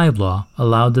 1845 law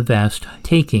allowed the vast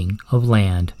taking of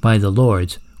land by the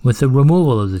lords, with the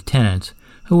removal of the tenants,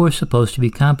 who were supposed to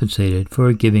be compensated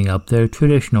for giving up their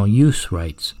traditional use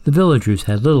rights. The villagers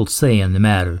had little say in the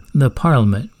matter. The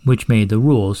parliament, which made the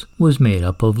rules, was made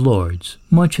up of lords.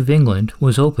 Much of England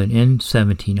was open in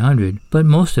 1700, but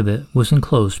most of it was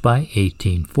enclosed by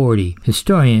 1840.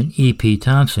 Historian E.P.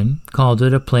 Thompson called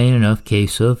it a plain enough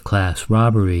case of class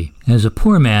robbery. As a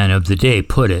poor man of the day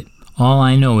put it, "All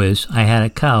I know is I had a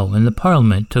cow and the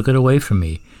parliament took it away from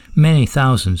me." Many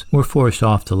thousands were forced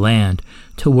off the land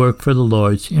to work for the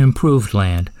lords in improved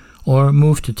land, or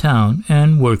move to town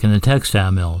and work in the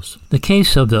textile mills. The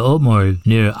case of the Oatmoor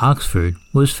near Oxford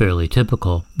was fairly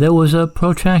typical. There was a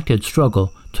protracted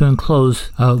struggle to enclose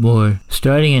Oatmoor,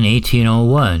 starting in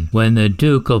 1801, when the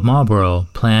Duke of Marlborough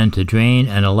planned to drain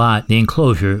and allot the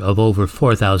enclosure of over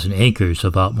 4,000 acres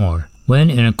of Oatmoor. When,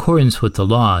 in accordance with the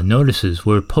law, notices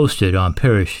were posted on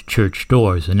parish church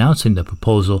doors announcing the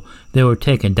proposal, they were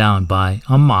taken down by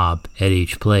a mob at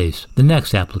each place. The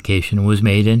next application was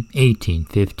made in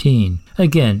 1815.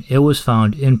 Again, it was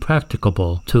found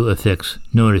impracticable to affix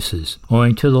notices,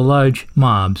 owing to the large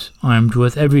mobs armed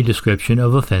with every description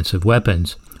of offensive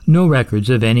weapons. No records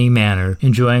of any manor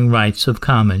enjoying rights of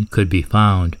common could be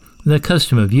found. The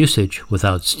custom of usage,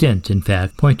 without stint, in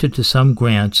fact, pointed to some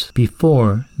grants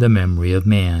before the memory of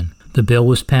man. The bill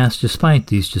was passed despite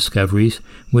these discoveries,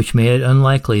 which made it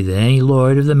unlikely that any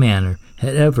lord of the manor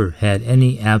had ever had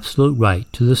any absolute right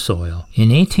to the soil.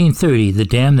 In 1830, the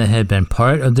dam that had been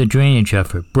part of the drainage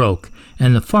effort broke,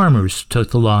 and the farmers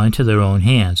took the law into their own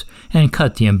hands and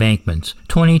cut the embankments.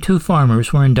 22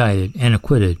 farmers were indicted and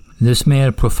acquitted. This made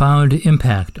a profound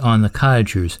impact on the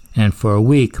cottagers, and for a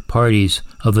week parties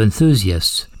of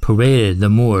enthusiasts paraded the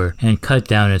moor and cut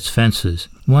down its fences.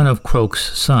 One of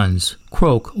Croke's sons,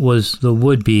 Croke was the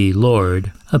would-be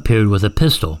lord, appeared with a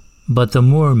pistol, but the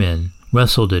moormen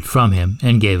wrestled it from him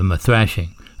and gave him a thrashing.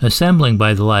 Assembling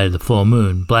by the light of the full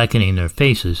moon, blackening their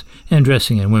faces, and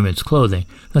dressing in women's clothing,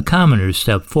 the commoners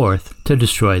stepped forth to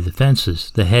destroy the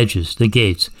fences, the hedges, the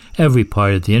gates, every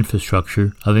part of the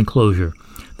infrastructure of enclosure.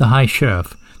 The High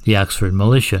Sheriff, the Oxford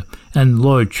Militia, and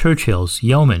Lord Churchill's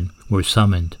yeomen were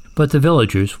summoned. But the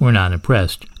villagers were not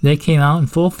impressed. They came out in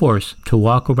full force to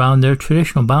walk around their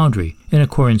traditional boundary in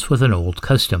accordance with an old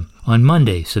custom. On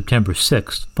Monday, September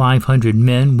 6th, 500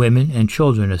 men, women, and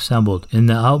children assembled in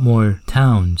the Oatmoor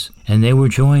towns, and they were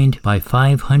joined by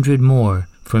 500 more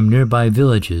from nearby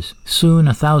villages. Soon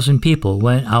 1,000 people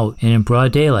went out and in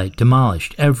broad daylight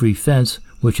demolished every fence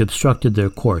which obstructed their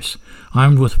course,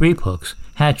 armed with reap hooks,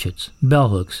 hatchets, bell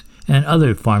hooks, and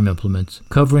other farm implements,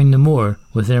 covering the moor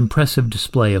with an impressive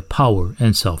display of power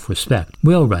and self-respect.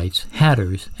 Wheelwrights,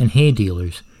 hatters, and hay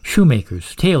dealers,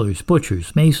 shoemakers, tailors,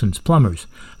 butchers, masons, plumbers,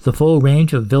 the full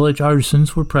range of village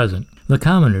artisans were present. The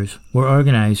commoners were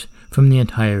organized from the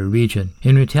entire region.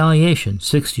 In retaliation,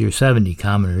 60 or 70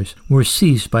 commoners were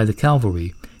seized by the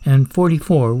cavalry, and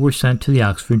 44 were sent to the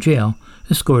Oxford jail,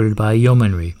 escorted by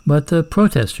yeomanry. But the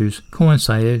protesters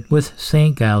coincided with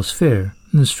St. Giles' Fair,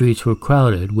 and the streets were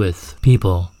crowded with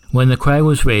people. When the cry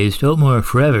was raised, Oatmoor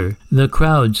forever, the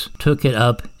crowds took it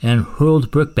up and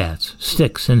hurled brickbats,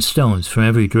 sticks, and stones from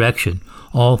every direction.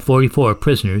 All 44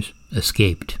 prisoners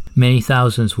escaped. Many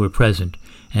thousands were present,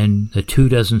 and the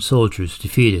 24 soldiers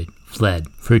defeated fled.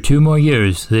 For 2 more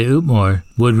years, the Oatmoor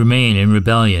would remain in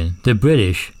rebellion. The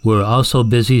British were also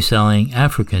busy selling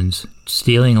Africans,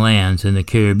 stealing lands in the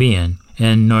Caribbean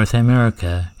and North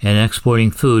America, and exporting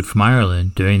food from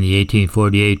Ireland during the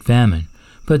 1848 famine.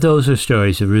 But those are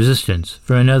stories of resistance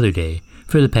for another day.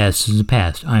 For the Past is the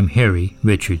Past, I'm Harry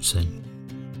Richardson.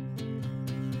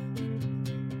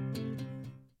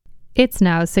 It's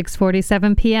now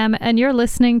 6:47 p.m. and you're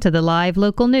listening to the live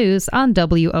local news on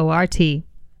WORT.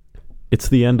 It's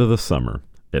the end of the summer.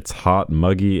 It's hot,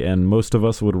 muggy, and most of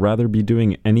us would rather be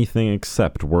doing anything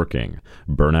except working.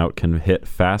 Burnout can hit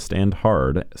fast and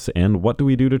hard, and what do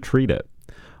we do to treat it?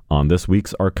 On this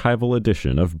week's archival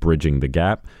edition of Bridging the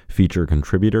Gap, feature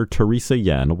contributor Teresa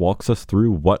Yen walks us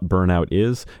through what burnout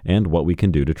is and what we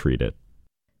can do to treat it.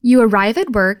 You arrive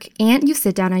at work and you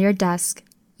sit down at your desk.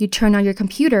 You turn on your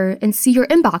computer and see your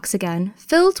inbox again,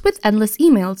 filled with endless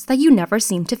emails that you never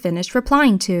seem to finish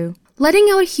replying to. Letting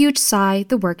out a huge sigh,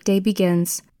 the workday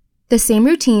begins. The same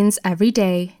routines every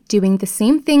day, doing the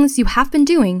same things you have been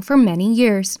doing for many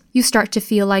years. You start to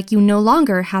feel like you no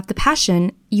longer have the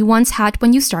passion you once had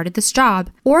when you started this job,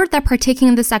 or that partaking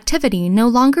in this activity no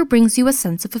longer brings you a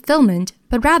sense of fulfillment,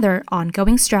 but rather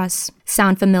ongoing stress.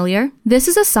 Sound familiar? This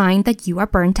is a sign that you are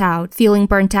burnt out. Feeling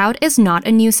burnt out is not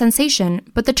a new sensation,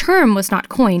 but the term was not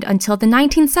coined until the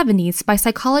 1970s by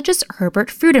psychologist Herbert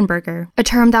Freudenberger. A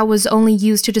term that was only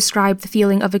used to describe the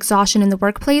feeling of exhaustion in the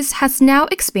workplace has now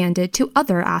expanded to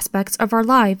other aspects of our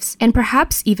lives, and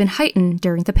perhaps even heightened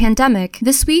during the pandemic.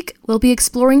 This week, we'll be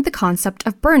exploring the concept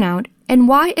of burnout and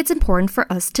why it's important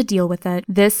for us to deal with it.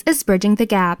 This is Bridging the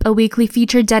Gap, a weekly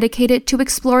feature dedicated to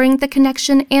exploring the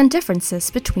connection and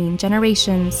differences between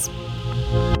generations.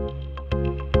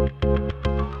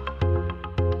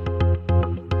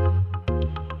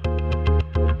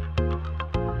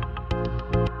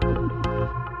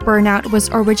 Burnout was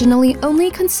originally only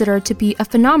considered to be a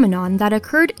phenomenon that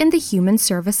occurred in the human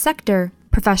service sector.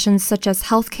 Professions such as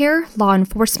healthcare, law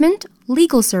enforcement,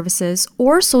 legal services,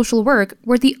 or social work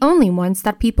were the only ones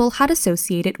that people had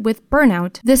associated with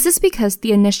burnout. This is because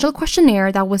the initial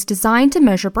questionnaire that was designed to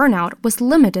measure burnout was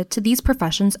limited to these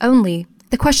professions only.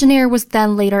 The questionnaire was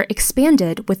then later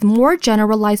expanded with more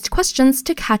generalized questions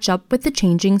to catch up with the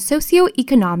changing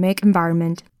socio-economic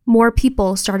environment. More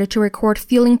people started to record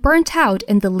feeling burnt out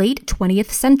in the late 20th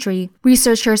century.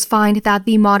 Researchers find that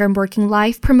the modern working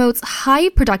life promotes high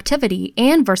productivity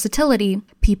and versatility.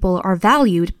 People are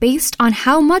valued based on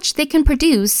how much they can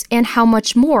produce and how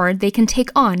much more they can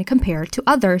take on compared to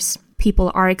others.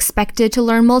 People are expected to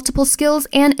learn multiple skills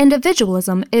and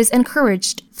individualism is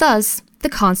encouraged. Thus, the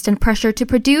constant pressure to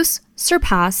produce,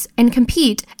 surpass, and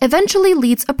compete eventually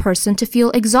leads a person to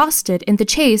feel exhausted in the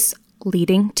chase,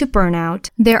 leading to burnout.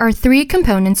 There are three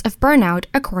components of burnout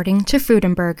according to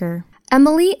Freudenberger.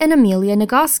 Emily and Amelia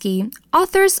Nagoski,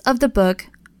 authors of the book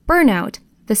Burnout: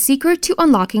 The Secret to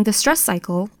Unlocking the Stress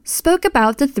Cycle, spoke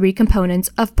about the three components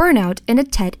of burnout in a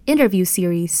TED interview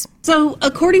series. So,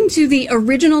 according to the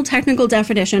original technical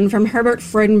definition from Herbert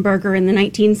Freudenberger in the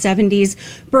 1970s,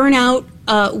 burnout,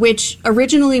 which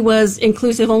originally was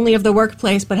inclusive only of the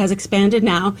workplace but has expanded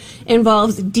now,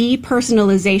 involves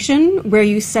depersonalization, where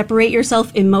you separate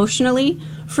yourself emotionally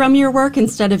from your work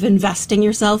instead of investing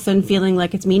yourself and feeling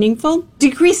like it's meaningful.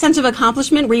 Decreased sense of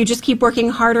accomplishment, where you just keep working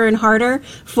harder and harder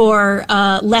for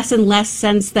less and less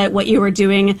sense that what you were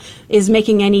doing is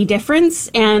making any difference.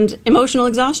 And emotional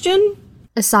exhaustion.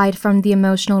 Aside from the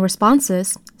emotional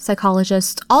responses,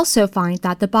 psychologists also find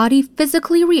that the body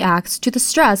physically reacts to the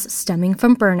stress stemming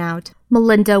from burnout.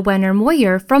 Melinda Wenner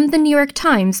Moyer from the New York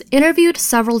Times interviewed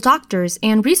several doctors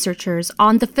and researchers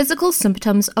on the physical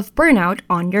symptoms of burnout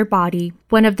on your body.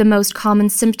 One of the most common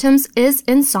symptoms is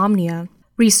insomnia.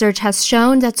 Research has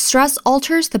shown that stress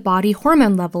alters the body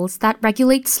hormone levels that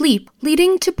regulate sleep,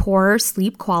 leading to poorer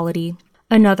sleep quality.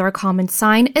 Another common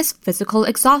sign is physical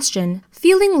exhaustion,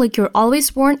 feeling like you're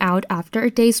always worn out after a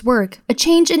day's work. A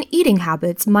change in eating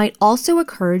habits might also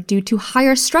occur due to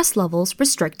higher stress levels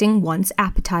restricting one's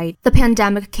appetite. The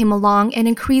pandemic came along and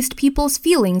increased people's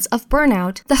feelings of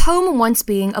burnout. The home once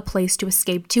being a place to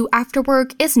escape to after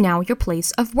work is now your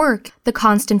place of work. The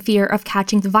constant fear of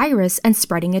catching the virus and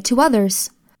spreading it to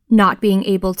others. Not being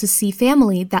able to see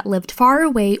family that lived far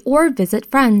away or visit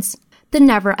friends. The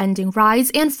never-ending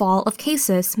rise and fall of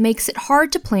cases makes it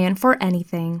hard to plan for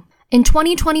anything. In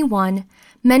 2021,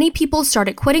 many people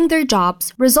started quitting their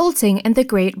jobs, resulting in the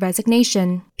Great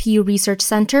Resignation. Pew Research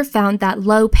Center found that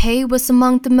low pay was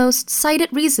among the most cited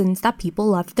reasons that people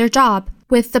left their job.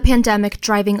 With the pandemic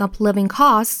driving up living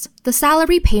costs, the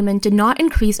salary payment did not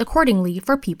increase accordingly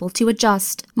for people to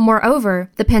adjust. Moreover,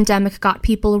 the pandemic got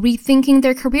people rethinking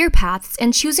their career paths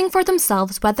and choosing for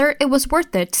themselves whether it was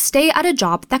worth it to stay at a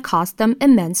job that caused them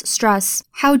immense stress.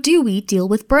 How do we deal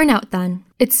with burnout then?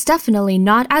 It's definitely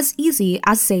not as easy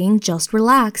as saying just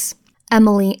relax.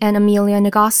 Emily and Amelia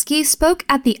Nagoski spoke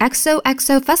at the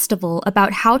XOXO Festival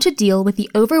about how to deal with the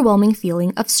overwhelming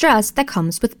feeling of stress that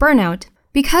comes with burnout.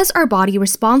 Because our body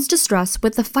responds to stress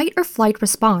with the fight or flight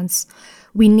response,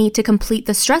 We need to complete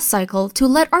the stress cycle to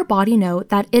let our body know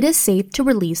that it is safe to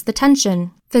release the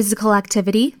tension. Physical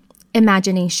activity,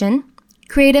 imagination,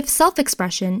 creative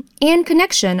self-expression, and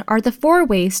connection are the 4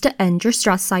 ways to end your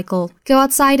stress cycle. Go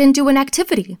outside and do an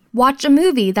activity. Watch a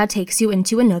movie that takes you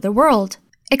into another world.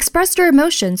 Express your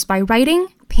emotions by writing,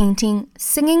 painting,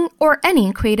 singing, or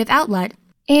any creative outlet.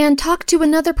 And talk to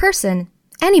another person,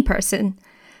 any person.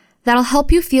 That'll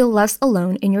help you feel less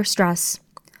alone in your stress.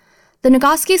 The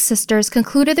Nagoski sisters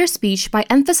concluded their speech by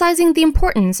emphasizing the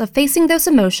importance of facing those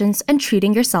emotions and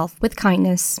treating yourself with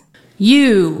kindness.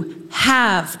 You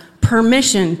have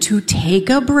permission to take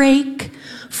a break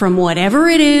from whatever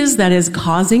it is that is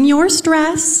causing your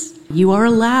stress. You are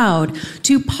allowed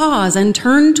to pause and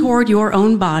turn toward your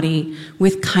own body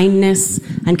with kindness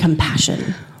and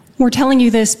compassion. We're telling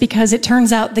you this because it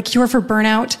turns out the cure for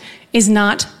burnout is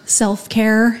not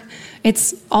self-care.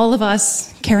 It's all of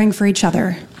us caring for each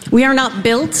other. We are not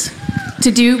built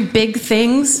to do big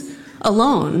things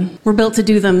alone. We're built to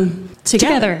do them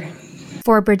together.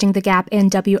 For Bridging the Gap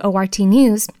and WORT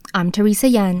News, I'm Teresa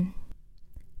Yen.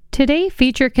 Today,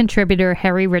 feature contributor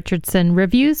Harry Richardson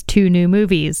reviews 2 new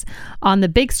movies. On the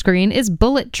big screen is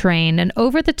Bullet Train, an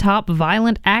over-the-top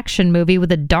violent action movie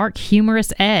with a dark,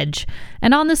 humorous edge.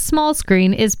 And on the small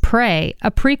screen is Prey, a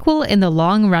prequel in the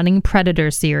long-running Predator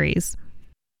series.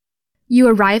 You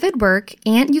arrive at work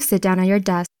and you sit down at your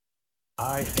desk.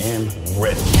 I am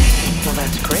ready. Well,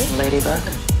 that's great, Ladybug.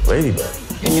 Ladybug?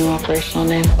 Your new operational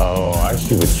name? Oh, I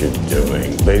see what you're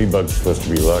doing. Ladybug's supposed to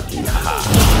be lucky.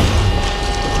 Ha!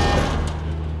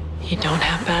 You don't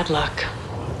have bad luck.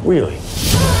 Really?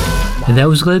 And that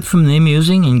was clip from the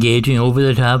amusing, engaging,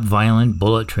 over-the-top, violent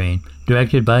Bullet Train,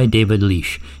 directed by David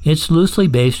Leitch. It's loosely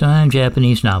based on a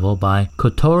Japanese novel by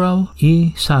Kotaro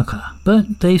Isaka,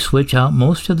 but they switch out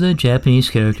most of the Japanese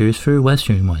characters for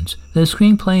Western ones. The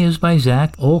screenplay is by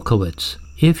Zach Olkowitz.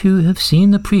 If you have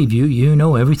seen the preview, you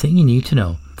know everything you need to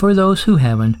know. For those who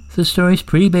haven't, the story's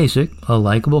pretty basic. A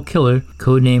likable killer,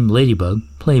 codenamed Ladybug,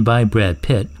 played by Brad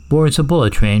Pitt, boards a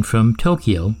bullet train from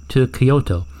Tokyo to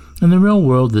Kyoto. In the real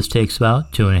world, this takes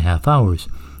about 2.5 hours.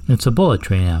 It's a bullet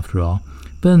train after all,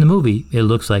 but in the movie, it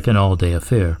looks like an all-day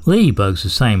affair. Ladybug's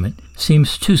assignment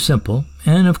seems too simple,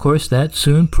 and of course that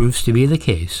soon proves to be the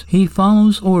case. He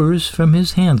follows orders from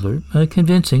his handler, a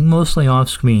convincing, mostly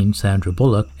off-screen Sandra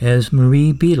Bullock as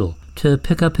Marie Beadle, to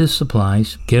pick up his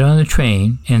supplies, get on the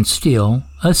train, and steal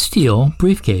a steel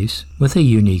briefcase with a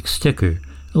unique sticker.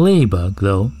 Ladybug,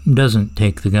 though, doesn't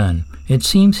take the gun. It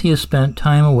seems he has spent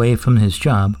time away from his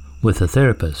job with a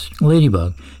therapist.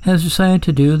 Ladybug has decided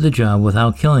to do the job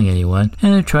without killing anyone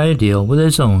and to try to deal with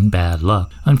his own bad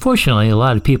luck. Unfortunately, a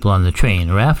lot of people on the train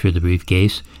are after the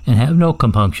briefcase and have no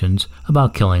compunctions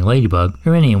about killing Ladybug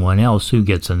or anyone else who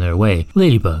gets in their way.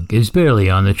 Ladybug is barely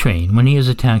on the train when he is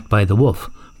attacked by the wolf,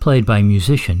 played by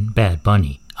musician Bad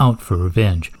Bunny, out for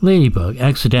revenge. Ladybug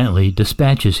accidentally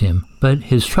dispatches him, but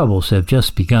his troubles have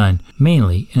just begun,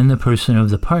 mainly in the person of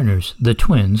the partners, the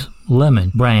twins,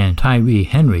 Lemon, Brian, Tyree,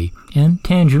 Henry, and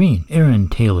Tangerine, Aaron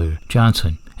Taylor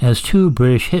Johnson, as 2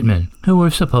 British hitmen who were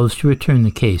supposed to return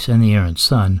the case and the errant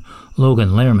son, Logan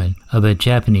Lerman, of a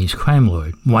Japanese crime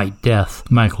lord, White Death,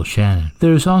 Michael Shannon.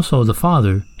 There is also the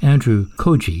father, Andrew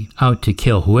Koji, out to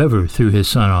kill whoever threw his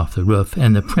son off the roof,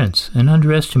 and the prince, an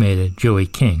underestimated Joey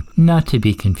King, not to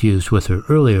be confused with her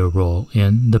earlier role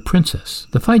in The Princess.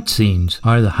 The fight scenes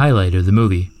are the highlight of the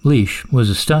movie. Leitch was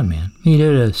a stuntman. He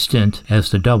did a stint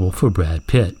as the double for Brad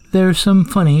Pitt. There are some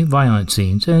funny, violent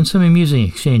scenes and some amusing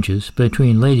exchanges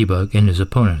between Ladybug and his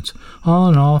opponents. All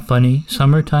in all, funny,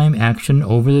 summertime action,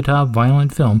 over-the-top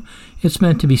violent film. It's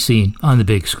meant to be seen on the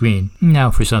big screen.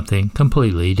 Now for something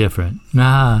completely different.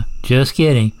 Nah, just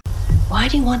kidding. Why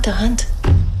do you want to hunt?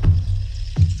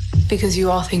 Because you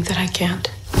all think that I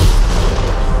can't.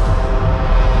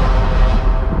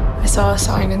 I saw a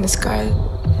sign in the sky.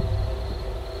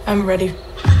 I'm ready.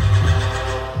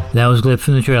 That was a clip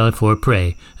from the trailer for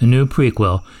Prey, a new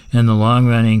prequel in the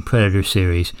long-running Predator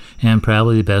series, and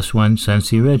probably the best one since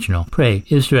the original. Prey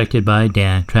is directed by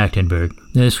Dan Trachtenberg.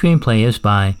 The screenplay is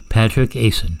by Patrick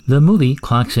Asen. The movie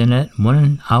clocks in at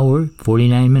 1 hour,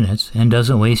 49 minutes, and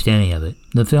doesn't waste any of it.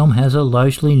 The film has a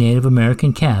largely Native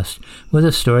American cast, with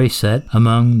a story set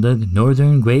among the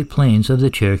northern Great Plains of the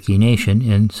Cherokee Nation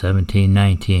in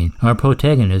 1719. Our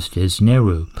protagonist is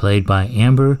Neru, played by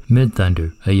Amber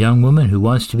Midthunder, a young woman who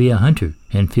wants to be a hunter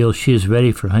and feels she is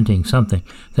ready for hunting something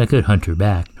that could hunt her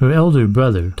back. Her elder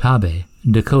brother, Tabe,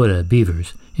 Dakota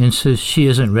Beavers, insists she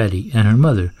isn't ready, and her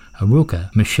mother, Aruka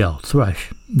Michelle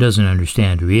Thrush, doesn't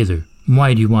understand her either.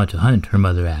 "Why do you want to hunt?" her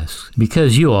mother asks.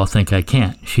 "Because you all think I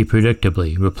can't," she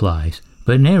predictably replies. But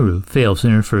but Nehru fails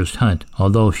in her first hunt,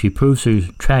 although she proves her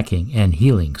tracking and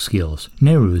healing skills.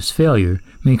 Nehru's failure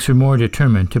makes her more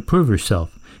determined to prove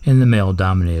herself in the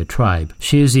male-dominated tribe.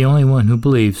 She is the only one who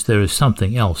believes there is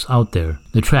something else out there.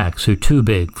 The tracks are too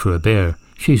big for a bear.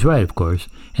 She's right, of course,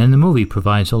 and the movie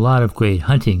provides a lot of great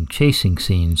hunting, chasing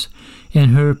scenes in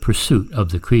her pursuit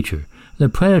of the creature. The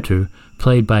predator,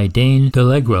 played by Dane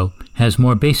DeLegro, has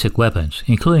more basic weapons,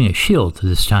 including a shield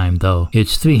this time, though.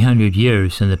 It's 300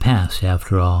 years in the past,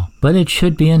 after all. But it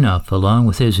should be enough, along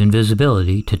with his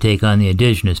invisibility, to take on the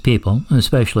indigenous people,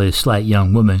 especially a slight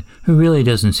young woman who really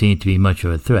doesn't seem to be much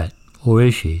of a threat. Or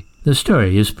is she? The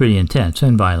story is pretty intense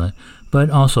and violent, but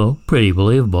also pretty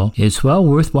believable. It's well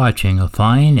worth watching, a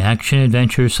fine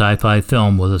action-adventure sci-fi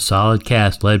film with a solid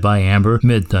cast led by Amber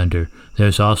Midthunder.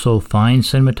 There's also fine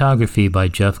cinematography by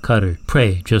Jeff Cutter.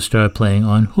 Prey just started playing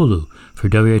on Hulu. For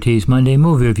WRT's Monday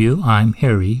Movie Review, I'm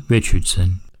Harry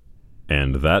Richardson.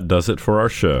 And that does it for our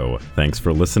show. Thanks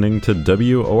for listening to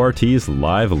WORT's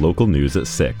live local news at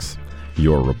 6.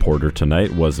 Your reporter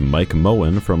tonight was Mike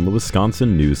Moen from the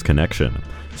Wisconsin News Connection.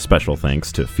 Special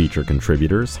thanks to feature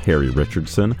contributors Harry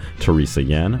Richardson, Teresa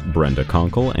Yen, Brenda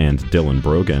Conkle, and Dylan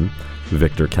Brogan.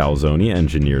 Victor Calzoni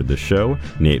engineered the show,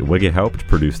 Nate Wigehaupt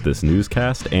produced this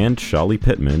newscast, and Shali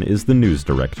Pittman is the news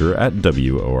director at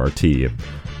WORT.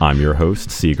 I'm your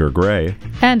host, Seeger Gray.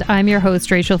 And I'm your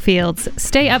host, Rachel Fields.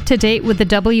 Stay up to date with the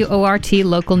WORT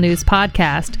Local News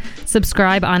Podcast.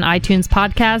 Subscribe on iTunes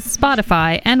Podcasts,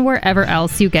 Spotify, and wherever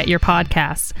else you get your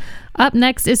podcasts. Up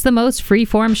next is the most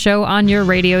free-form show on your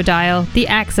radio dial, The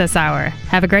Access Hour.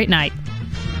 Have a great night.